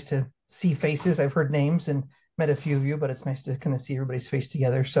Councils. Nice to see faces. I've heard names and met a few of you, but it's nice to kind of see everybody's face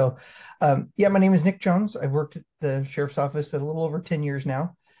together. So yeah, my name is Nick Jones. I've worked at the Sheriff's Office a little over 10 years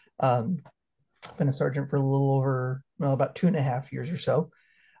now. Been a sergeant for a little over, well, about 2.5 years or so.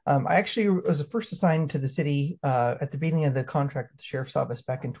 I actually was first assigned to the city at the beginning of the contract with the Sheriff's Office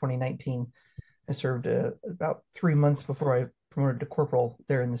back in 2019. I served about 3 months before I promoted to corporal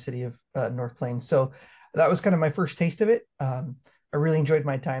there in the city of North Plains. So that was kind of my first taste of it. I really enjoyed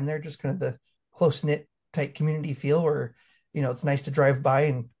my time there, just kind of the close-knit, tight community feel where, you know, it's nice to drive by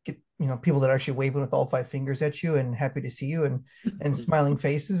and get, you know, people that are actually waving with all 5 fingers at you and happy to see you and smiling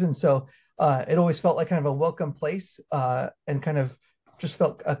faces. And so it always felt like kind of a welcome place and kind of just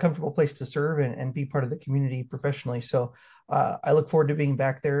felt a comfortable place to serve and be part of the community professionally. So I look forward to being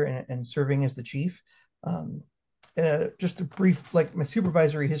back there and serving as the chief. Just a brief, like my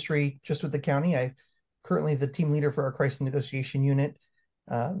supervisory history just with the county. I currently the team leader for our crisis negotiation unit.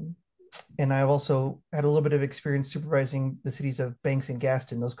 And I've also had a little bit of experience supervising the cities of Banks and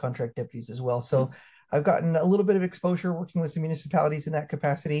Gaston, those contract deputies as well. So I've gotten a little bit of exposure working with some municipalities in that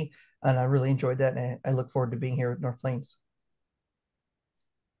capacity, and I really enjoyed that. And I look forward to being here at North Plains.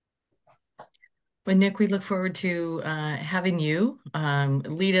 Well, Nick, we look forward to having you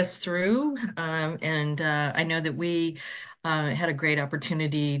lead us through. And I know that we had a great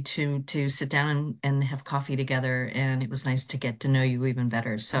opportunity to sit down and have coffee together, and it was nice to get to know you even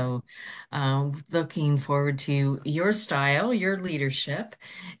better. So looking forward to your style, your leadership,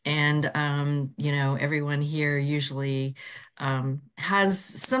 and you know, everyone here usually has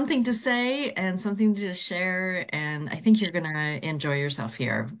something to say and something to share, and I think you're gonna enjoy yourself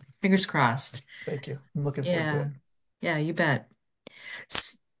here. Fingers crossed. Thank you. I'm looking forward to it. Yeah, you bet.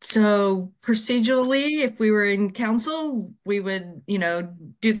 So procedurally, if we were in council, we would, you know,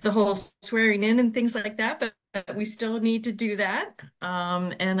 do the whole swearing in and things like that, but we still need to do that.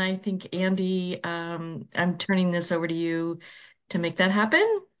 And I think, Andy, I'm turning this over to you to make that happen.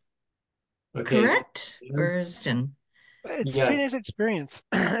 Okay. Correct? Or is it? It's a pretty nice experience.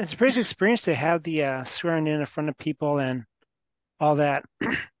 It's a pretty nice experience to have the swearing in front of people and all that.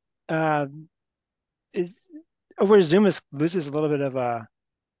 Is over Zoom loses a little bit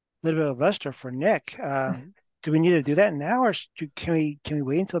of luster for Nick. Do we need to do that now, or can we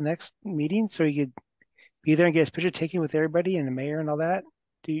wait until next meeting so he could be there and get his picture taken with everybody and the mayor and all that?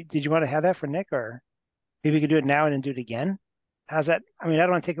 Did you want to have that for Nick, or maybe we could do it now and then do it again? How's that? I mean, I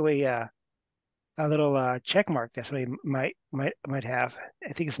don't want to take away a little check mark that somebody might have.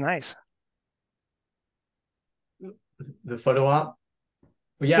 I think it's nice. The photo op.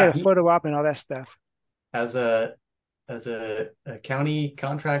 Well, yeah, the photo op and all that stuff. As a county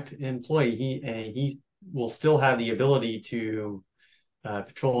contract employee, he will still have the ability to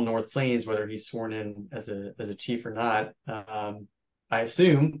patrol North Plains, whether he's sworn in as a chief or not. I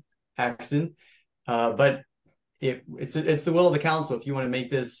assume Axton, but it's the will of the council. If you want to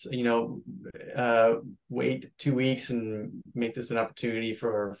make this, you know, wait 2 weeks and make this an opportunity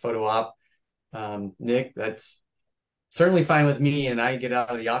for a photo op, Nick, that's certainly fine with me, and I get out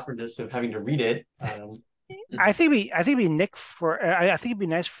of the awkwardness of having to read it. I think it'd be Nick I think it'd be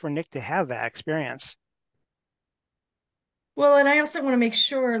nice for Nick to have that experience. Well, and I also want to make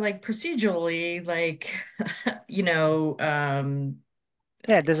sure, like procedurally, like you know,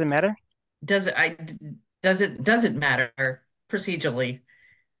 yeah, it doesn't matter. Does it matter procedurally?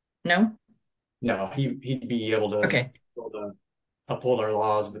 No. No, he'd be able to uphold our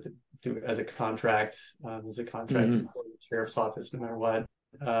laws as a contract, employee, sheriff's office, no matter what.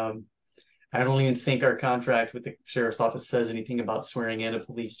 I don't even think our contract with the sheriff's office says anything about swearing in a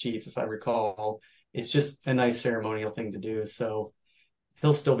police chief, if I recall. It's just a nice ceremonial thing to do. So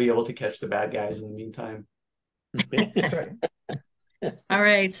he'll still be able to catch the bad guys in the meantime. All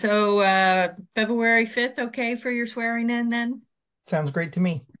right. So February 5th, okay for your swearing in then? Sounds great to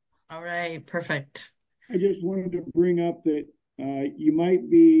me. All right. Perfect. I just wanted to bring up that you might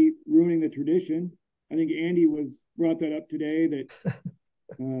be ruining the tradition. I think Andy brought that up today, that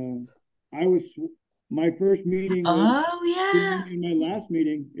I was my first meeting was Oh, yeah. Zoom, and my last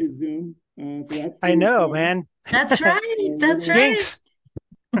meeting is Zoom. So that's I really know, exciting. man. That's right. That's right. Jinx.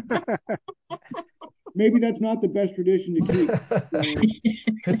 Maybe that's not the best tradition to keep.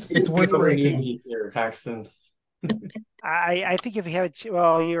 It's worth breaking. Here, Paxton. I think if we have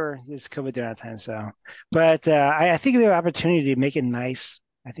well, it's COVID during that time, so. But I think if we have opportunity to make it nice,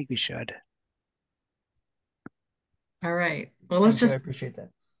 I think we should. All right. Well, let's Thank you. just. I appreciate that.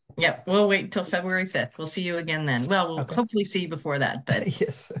 Yep. We'll wait until February 5th. We'll see you again then. Well, we'll Okay. hopefully see you before that, but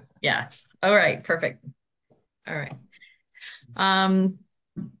Yes. yeah. All right. Perfect. All right.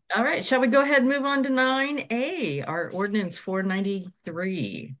 All right. Shall we go ahead and move on to 9A, our ordinance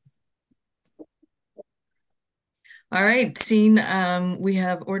 493? All right, seeing we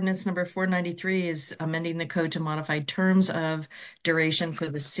have ordinance number 493 is amending the code to modify terms of duration for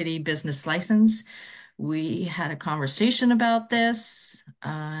the city business license. We had a conversation about this.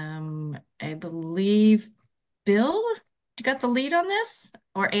 I believe, Bill, you got the lead on this?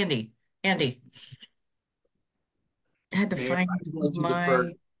 Or Andy? Andy. I had to Mayor, find I'm going to defer to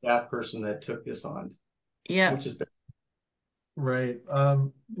the staff person that took this on. Yeah. Which is right.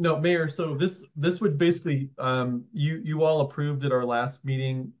 No, Mayor, so this would basically you all approved at our last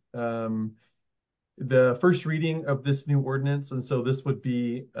meeting the first reading of this new ordinance, and so this would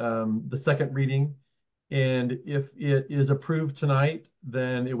be the second reading. And if it is approved tonight,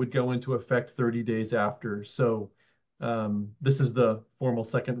 then it would go into effect 30 days after. So this is the formal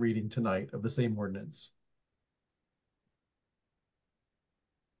second reading tonight of the same ordinance.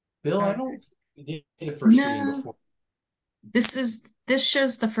 Bill, I don't think we did a first reading before. This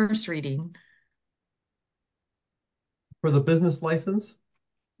shows the first reading. For the business license?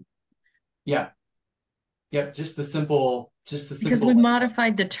 Yeah. Yep, just the simple. Because we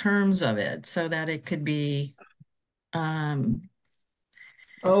modified the terms of it so that it could be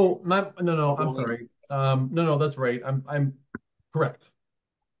Oh, no, I'm sorry. No, that's right. I'm correct.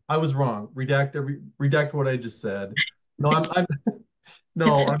 I was wrong. Redact what I just said. No, I'm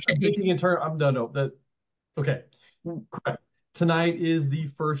thinking in terms. Okay. Correct. Tonight is the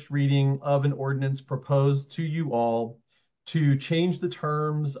first reading of an ordinance proposed to you all to change the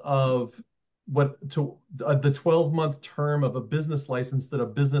terms of the 12-month term of a business license that a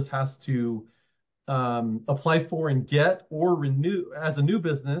business has to apply for and get or renew as a new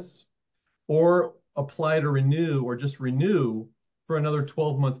business, or apply to renew or just renew for another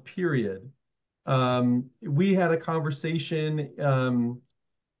 12-month period. We had a conversation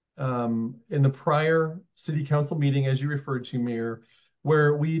in the prior city council meeting, as you referred to, Mayor,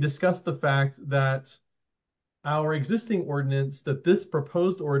 where we discussed the fact that our existing ordinance, that this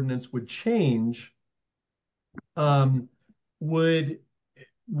proposed ordinance would change, right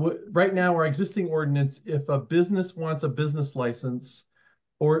now our existing ordinance, if a business wants a business license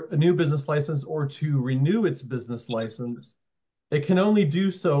or a new business license or to renew its business license, it can only do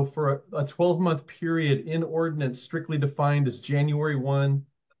so for a 12-month period in ordinance strictly defined as January 1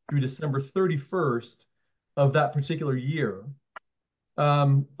 through December 31st of that particular year.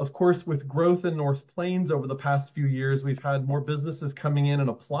 Of course, with growth in North Plains over the past few years, we've had more businesses coming in and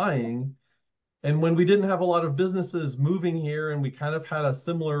applying. And when we didn't have a lot of businesses moving here and we kind of had a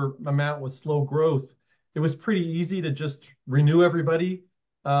similar amount with slow growth, it was pretty easy to just renew everybody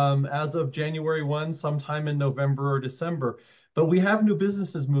as of January 1, sometime in November or December. But we have new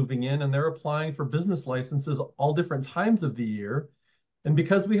businesses moving in and they're applying for business licenses all different times of the year. And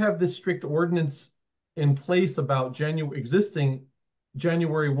because we have this strict ordinance in place about existing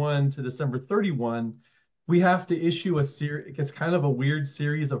January 1 to December 31, we have to issue it's kind of a weird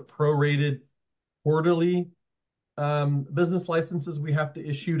series of prorated quarterly business licenses we have to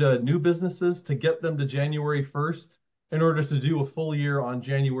issue to new businesses to get them to January 1st in order to do a full year on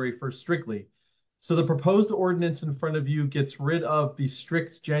January 1st strictly. So the proposed ordinance in front of you gets rid of the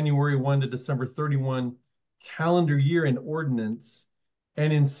strict January 1 to December 31 calendar year in ordinance,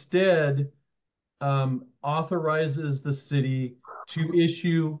 and instead authorizes the city to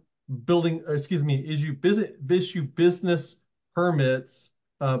issue business permits,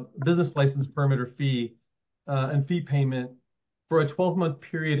 business license permit or fee and fee payment for a 12-month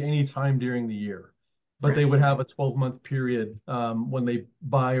period anytime during the year. But they would have a 12-month period when they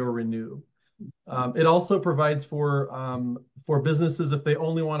buy or renew. It also provides for businesses, if they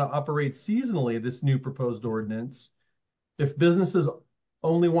only want to operate seasonally, this new proposed ordinance, if businesses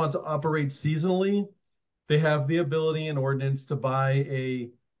only want to operate seasonally, they have the ability in ordinance to buy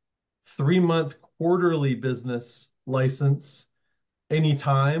a 3-month quarterly business license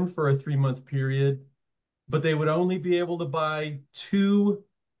anytime for a 3-month period, but they would only be able to buy a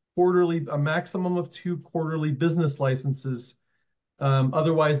maximum of 2 quarterly business licenses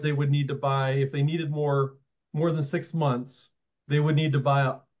Otherwise, they would need to buy, if they needed more than 6 months, they would need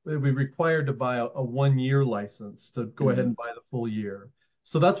to they would be required to buy a 1-year license to go ahead and buy the full year.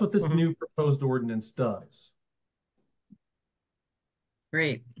 So that's what this new proposed ordinance does.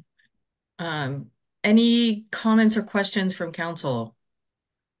 Great. Any comments or questions from council?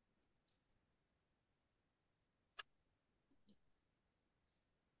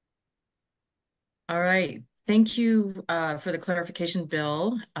 All right. Thank you for the clarification,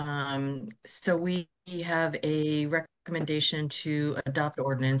 Bill. So we have a recommendation to adopt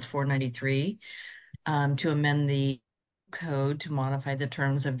ordinance 493 to amend the code to modify the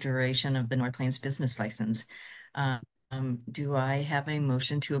terms of duration of the North Plains business license. Do I have a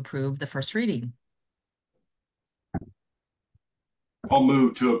motion to approve the first reading? I'll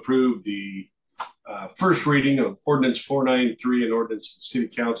move to approve the first reading of ordinance 493, an ordinance of the City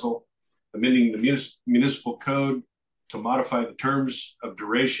Council amending the municipal code to modify the terms of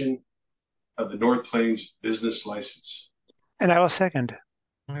duration of the North Plains business license. And I will second.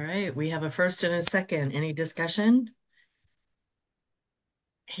 All right, we have a first and a second. Any discussion?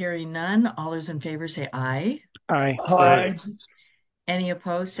 Hearing none, all those in favor say aye. Aye. Aye. Any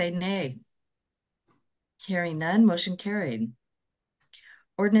opposed say nay. Hearing none, motion carried.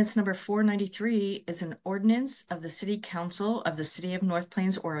 Ordinance number 493 is an ordinance of the City Council of the City of North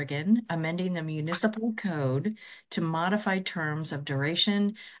Plains, Oregon, amending the municipal code to modify terms of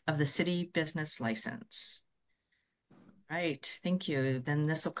duration of the city business license. Right, thank you. Then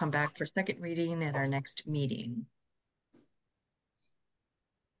this will come back for second reading at our next meeting.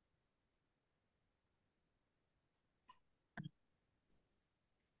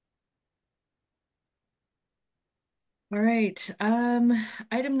 All right,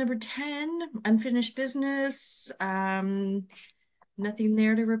 item number 10, unfinished business, nothing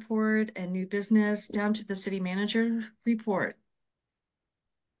there to report, and new business down to the city manager report.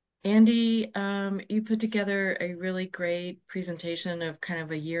 Andy, you put together a really great presentation of kind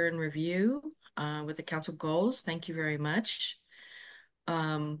of a year in review with the council goals. Thank you very much.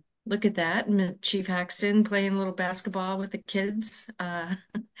 Look at that, Chief Haxton playing a little basketball with the kids. I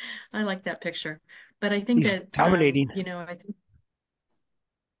like that picture. But I think He's that dominating. you know, I think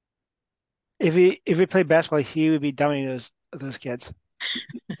If he played basketball, he would be dominating those kids.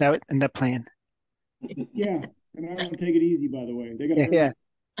 That would end up playing. Yeah, and I want to take it easy, by the way. They got Yeah.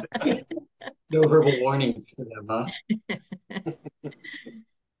 No verbal warnings to them, huh?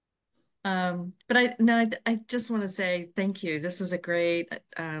 But I just want to say thank you. This is a great,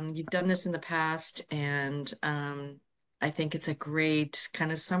 you've done this in the past, and I think it's a great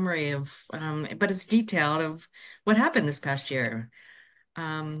kind of summary of, but it's detailed of what happened this past year.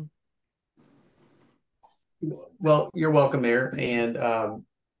 Well, you're welcome, Mayor, and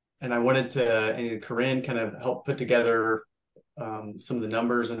I wanted to, and Corinne kind of help put together some of the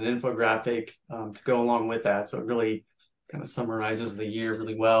numbers and an infographic to go along with that. So it really kind of summarizes the year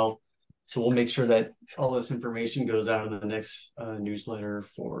really well. So we'll make sure that all this information goes out in the next newsletter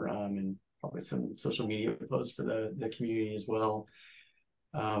for and probably some social media posts for the community as well.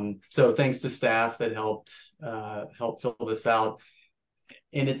 So thanks to staff that helped fill this out.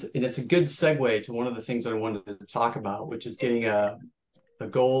 And it's a good segue to one of the things that I wanted to talk about, which is getting a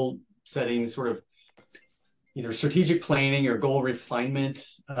goal setting sort of either strategic planning or goal refinement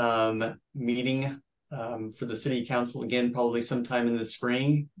meeting for the city council, again, probably sometime in the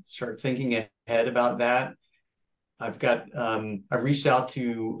spring. Start thinking ahead about that. I've reached out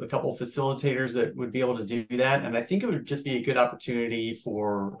to a couple of facilitators that would be able to do that. And I think it would just be a good opportunity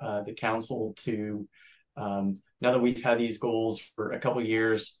for the council to, now that we've had these goals for a couple of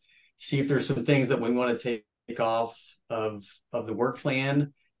years, see if there's some things that we want to take off of the work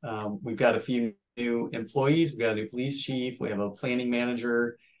plan. We've got a few new employees. We've got a new police chief. We have a planning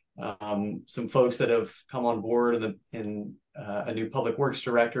manager, some folks that have come on board, and a new public works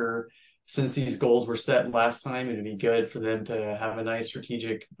director. Since these goals were set last time, it'd be good for them to have a nice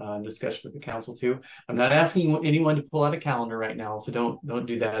strategic discussion with the council too. I'm not asking anyone to pull out a calendar right now, so don't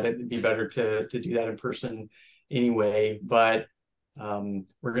do that. It'd be better to do that in person anyway. But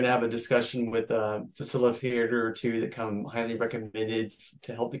we're going to have a discussion with a facilitator or two that come highly recommended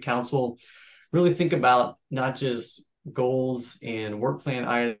to help the council really think about not just goals and work plan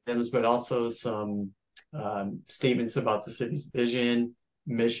items, but also some statements about the city's vision,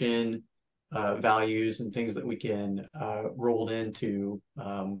 mission, values, and things that we can roll into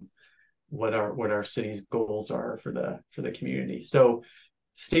what our city's goals are for the community. So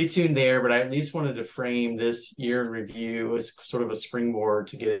stay tuned there, but I at least wanted to frame this year in review as sort of a springboard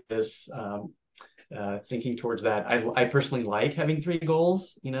to get this thinking towards that. I personally like having 3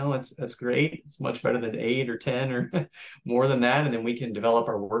 goals. That's great. It's much better than 8 or 10 or more than that, and then we can develop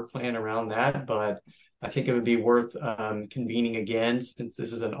our work plan around that. But I think it would be worth convening again, since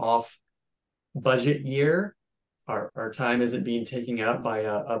this is an off budget year. Our time isn't being taken up by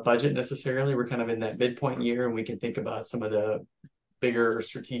a budget necessarily. We're kind of in that midpoint year, and we can think about some of the bigger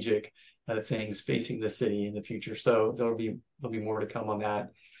strategic things facing the city in the future. So there'll be more to come on that.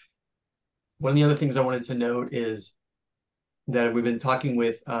 One of the other things I wanted to note is that we've been talking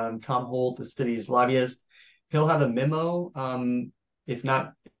with Tom Holt, the city's lobbyist. He'll have a memo, if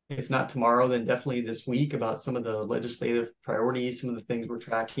not tomorrow, then definitely this week, about some of the legislative priorities, some of the things we're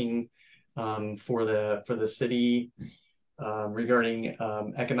tracking for the city regarding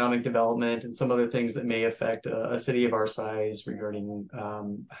economic development, and some other things that may affect a city of our size regarding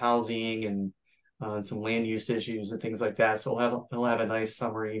housing and some land use issues and things like that. So he'll have a nice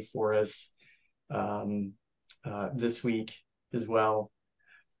summary for us this week as well.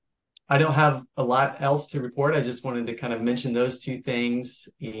 I don't have a lot else to report. I just wanted to kind of mention those 2 things,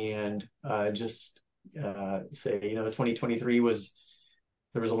 and just say, 2023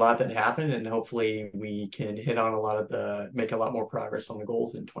 there was a lot that happened, and hopefully we can make a lot more progress on the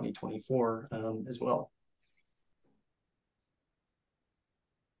goals in 2024 as well.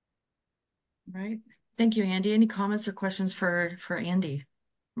 All right. Thank you, Andy. Any comments or questions for Andy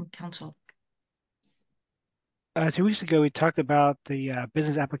from council? 2 weeks ago, we talked about the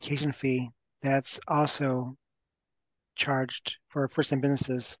business application fee that's also charged for first-time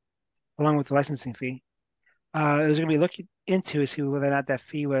businesses, along with the licensing fee. It was going to be looking into to see whether or not that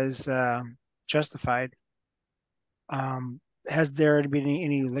fee was justified. Has there been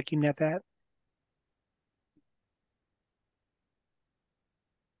any looking at that?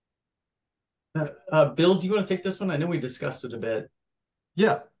 Bill, do you want to take this one? I know we discussed it a bit.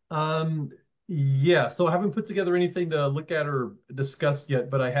 Yeah. Yeah, so I haven't put together anything to look at or discuss yet,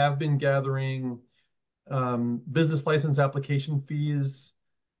 but I have been gathering business license application fees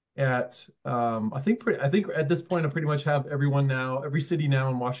at I think at this point I pretty much have every city now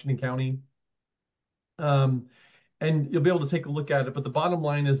in Washington County. And you'll be able to take a look at it, but the bottom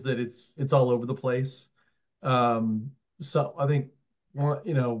line is that it's all over the place. So I think where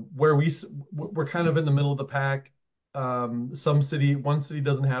we're kind of in the middle of the pack. One city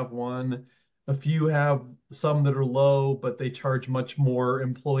doesn't have one. A few have some that are low, but they charge much more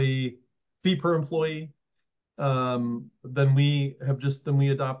fee per employee than we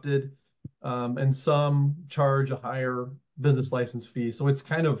adopted. And some charge a higher business license fee. So it's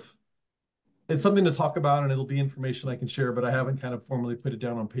something to talk about, and it'll be information I can share, but I haven't kind of formally put it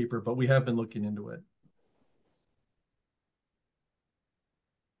down on paper, but we have been looking into it.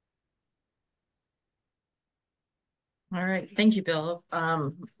 All right. Thank you, Bill.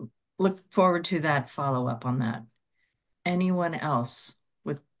 Look forward to that follow-up on that. Anyone else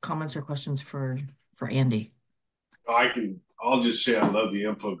with comments or questions for Andy? I'll just say I love the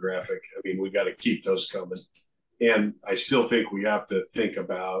infographic. I mean, we got to keep those coming. And I still think we have to think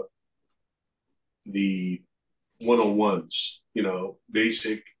about the 101s,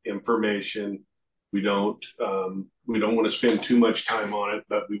 basic information. We don't want to spend too much time on it,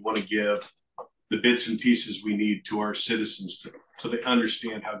 but we want to give the bits and pieces we need to our citizens so they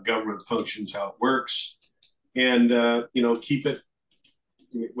understand how government functions, how it works, and keep it.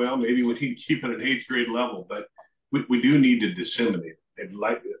 Well, maybe we need to keep it at 8th grade level, but we do need to disseminate it.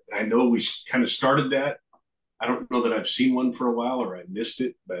 I know we kind of started that. I don't know that I've seen one for a while, or I missed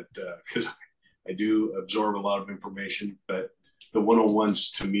it, but because I do absorb a lot of information. But the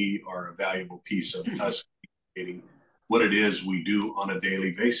 101s to me are a valuable piece of us communicating what it is we do on a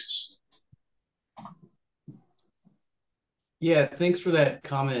daily basis. Yeah, thanks for that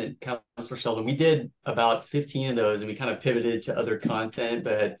comment, Councilor Sheldon. We did about 15 of those, and we kind of pivoted to other content,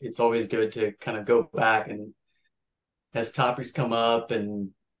 but it's always good to kind of go back, and as topics come up,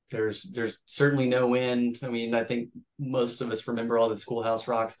 and there's certainly no end. I mean, I think most of us remember all the Schoolhouse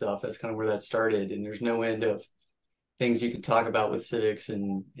Rock stuff. That's kind of where that started, and there's no end of things you can talk about with civics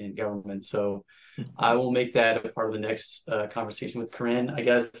and government. So I will make that a part of the next conversation with Corinne. I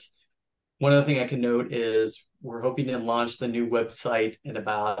guess one other thing I can note is we're hoping to launch the new website in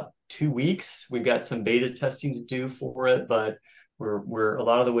about 2 weeks. We've got some beta testing to do for it, but we're a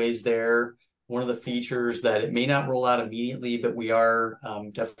lot of the ways there. One of the features that it may not roll out immediately, but we are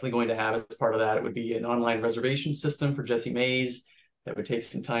definitely going to have as part of that, it would be an online reservation system for Jessie Mays that would take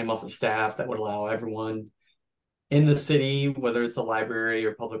some time off of staff, that would allow everyone in the city, whether it's a library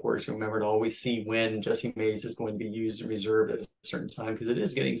or public works, remember to always see when Jessie Mays is going to be used and reserved at a certain time, because it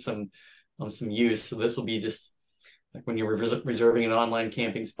is getting some use. So this will be just like when you're reserving an online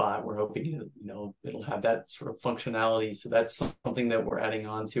camping spot, we're hoping it'll have that sort of functionality. So that's something that we're adding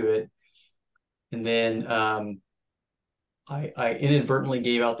on to it. And then I inadvertently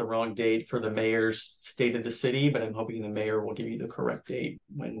gave out the wrong date for the mayor's State of the City, but I'm hoping the mayor will give you the correct date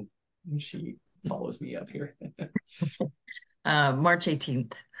when she follows me up here. March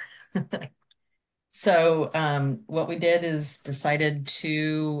 18th. So what we did is decided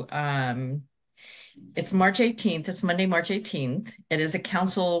to it's March 18th. It's Monday, March 18th. It is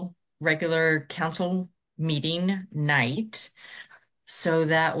a regular council meeting night. So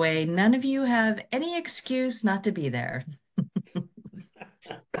that way none of you have any excuse not to be there.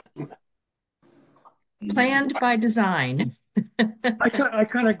 Planned by design. I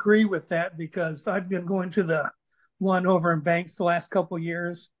kind of agree with that because I've been going to the one over in Banks the last couple of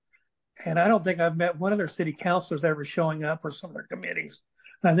years, and I don't think I've met one of their city councilors ever showing up or some of their committees.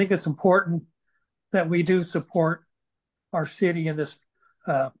 And I think it's important that we do support our city in this.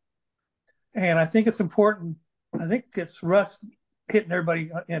 And I think it's important. I think it's Russ hitting everybody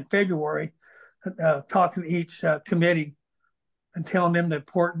in February, talking to each committee and telling them the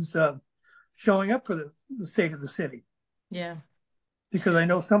importance of showing up for the state of the city. Yeah. Because I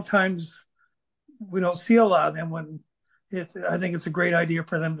know sometimes we don't see a lot of them when I think it's a great idea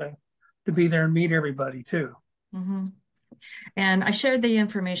for them to be there and meet everybody too. Mm-hmm. And I shared the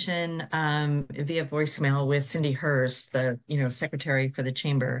information via voicemail with Cindy Hurst, the secretary for the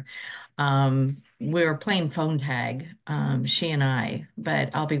chamber. We were playing phone tag, she and I, but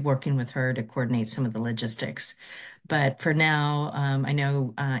I'll be working with her to coordinate some of the logistics. But for now, I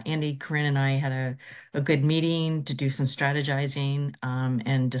know Andy, Corinne, and I had a good meeting to do some strategizing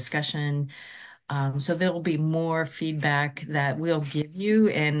and discussion. So there will be more feedback that we'll give you,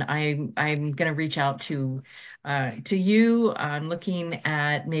 and I'm going to reach out to you. I'm looking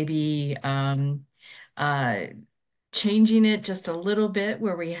at maybe changing it just a little bit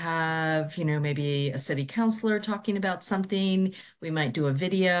where we have, maybe a city councilor talking about something. We might do a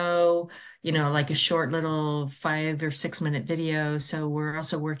video, like a short little 5 or 6 minute video. So we're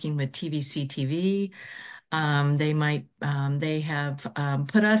also working with TVC TV. They have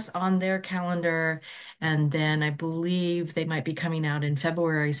put us on their calendar, and then I believe they might be coming out in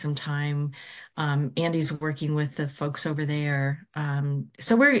February sometime. Andy's working with the folks over there.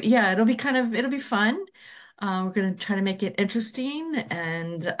 So it'll be fun. We're going to try to make it interesting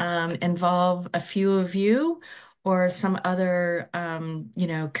and involve a few of you or some other,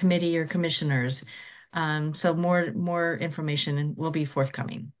 committee or commissioners. So more information will be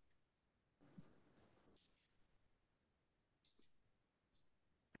forthcoming.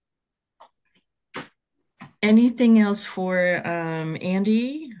 Anything else for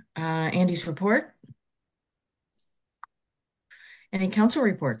Andy? Andy's report? Any council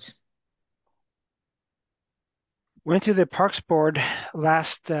reports? Went to the Parks Board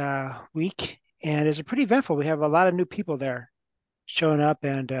last week, and it's pretty eventful. We have a lot of new people there showing up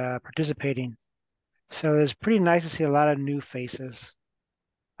and participating. So it's pretty nice to see a lot of new faces.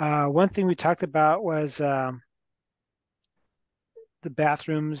 One thing we talked about was the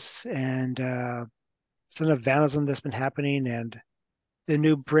bathrooms and some of the vandalism that's been happening, and the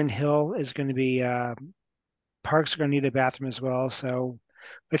new Bryn Hill is going to be parks are going to need a bathroom as well. So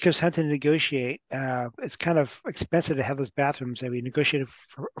it gives time to negotiate. It's kind of expensive to have those bathrooms that we negotiated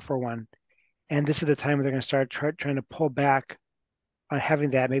for one, and this is the time where they're going to start trying to pull back on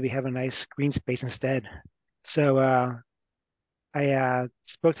having that. Maybe have a nice green space instead. So I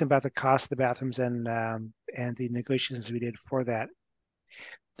spoke to them about the cost of the bathrooms and the negotiations we did for that.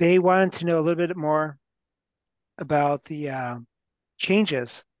 They wanted to know a little bit more about the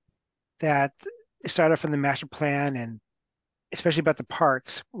changes that started from the master plan, and especially about the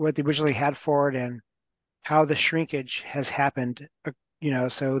parks, what they originally had for it, and how the shrinkage has happened.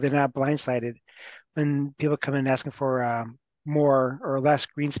 So they're not blindsided when people come in asking for more or less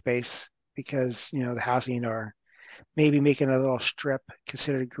green space because the housing, or maybe making a little strip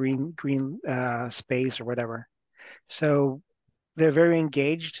considered green space or whatever. So they're very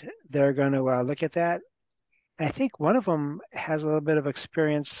engaged. They're going to look at that. I think one of them has a little bit of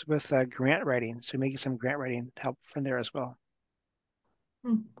experience with grant writing, so making some grant writing help from there as well.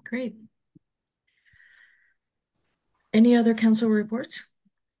 Great. Any other council reports?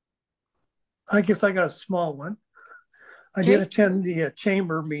 I guess I got a small one. I did attend the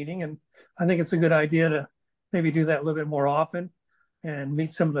chamber meeting, and I think it's a good idea to maybe do that a little bit more often and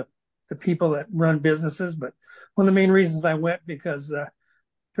meet some of the people that run businesses. But one of the main reasons I went because I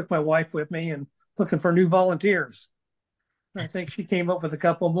took my wife with me and looking for new volunteers. I think she came up with a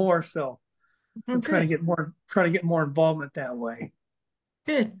couple more, so I'm trying to get more involvement that way.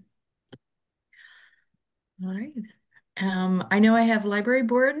 Good. All right. I know I have library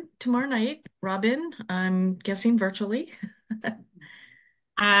board tomorrow night. Robin, I'm guessing virtually.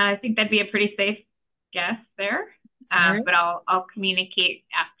 I think that'd be a pretty safe guess there. All right. But I'll communicate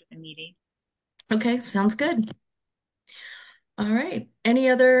after the meeting. Okay, sounds good. All right. Any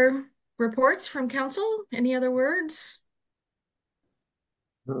other reports from council? Any other words?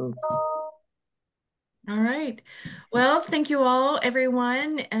 All right. Well, thank you all,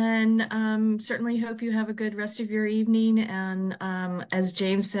 everyone, and certainly hope you have a good rest of your evening. And as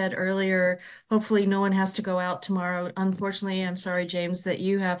James said earlier, hopefully no one has to go out tomorrow. Unfortunately, I'm sorry, James, that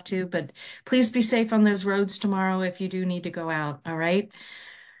you have to, but please be safe on those roads tomorrow if you do need to go out. All right.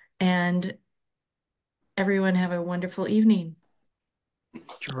 And everyone have a wonderful evening.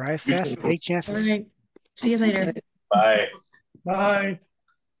 Drive fast, take chances. All right. See you later. Bye. Bye.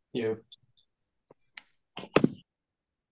 You.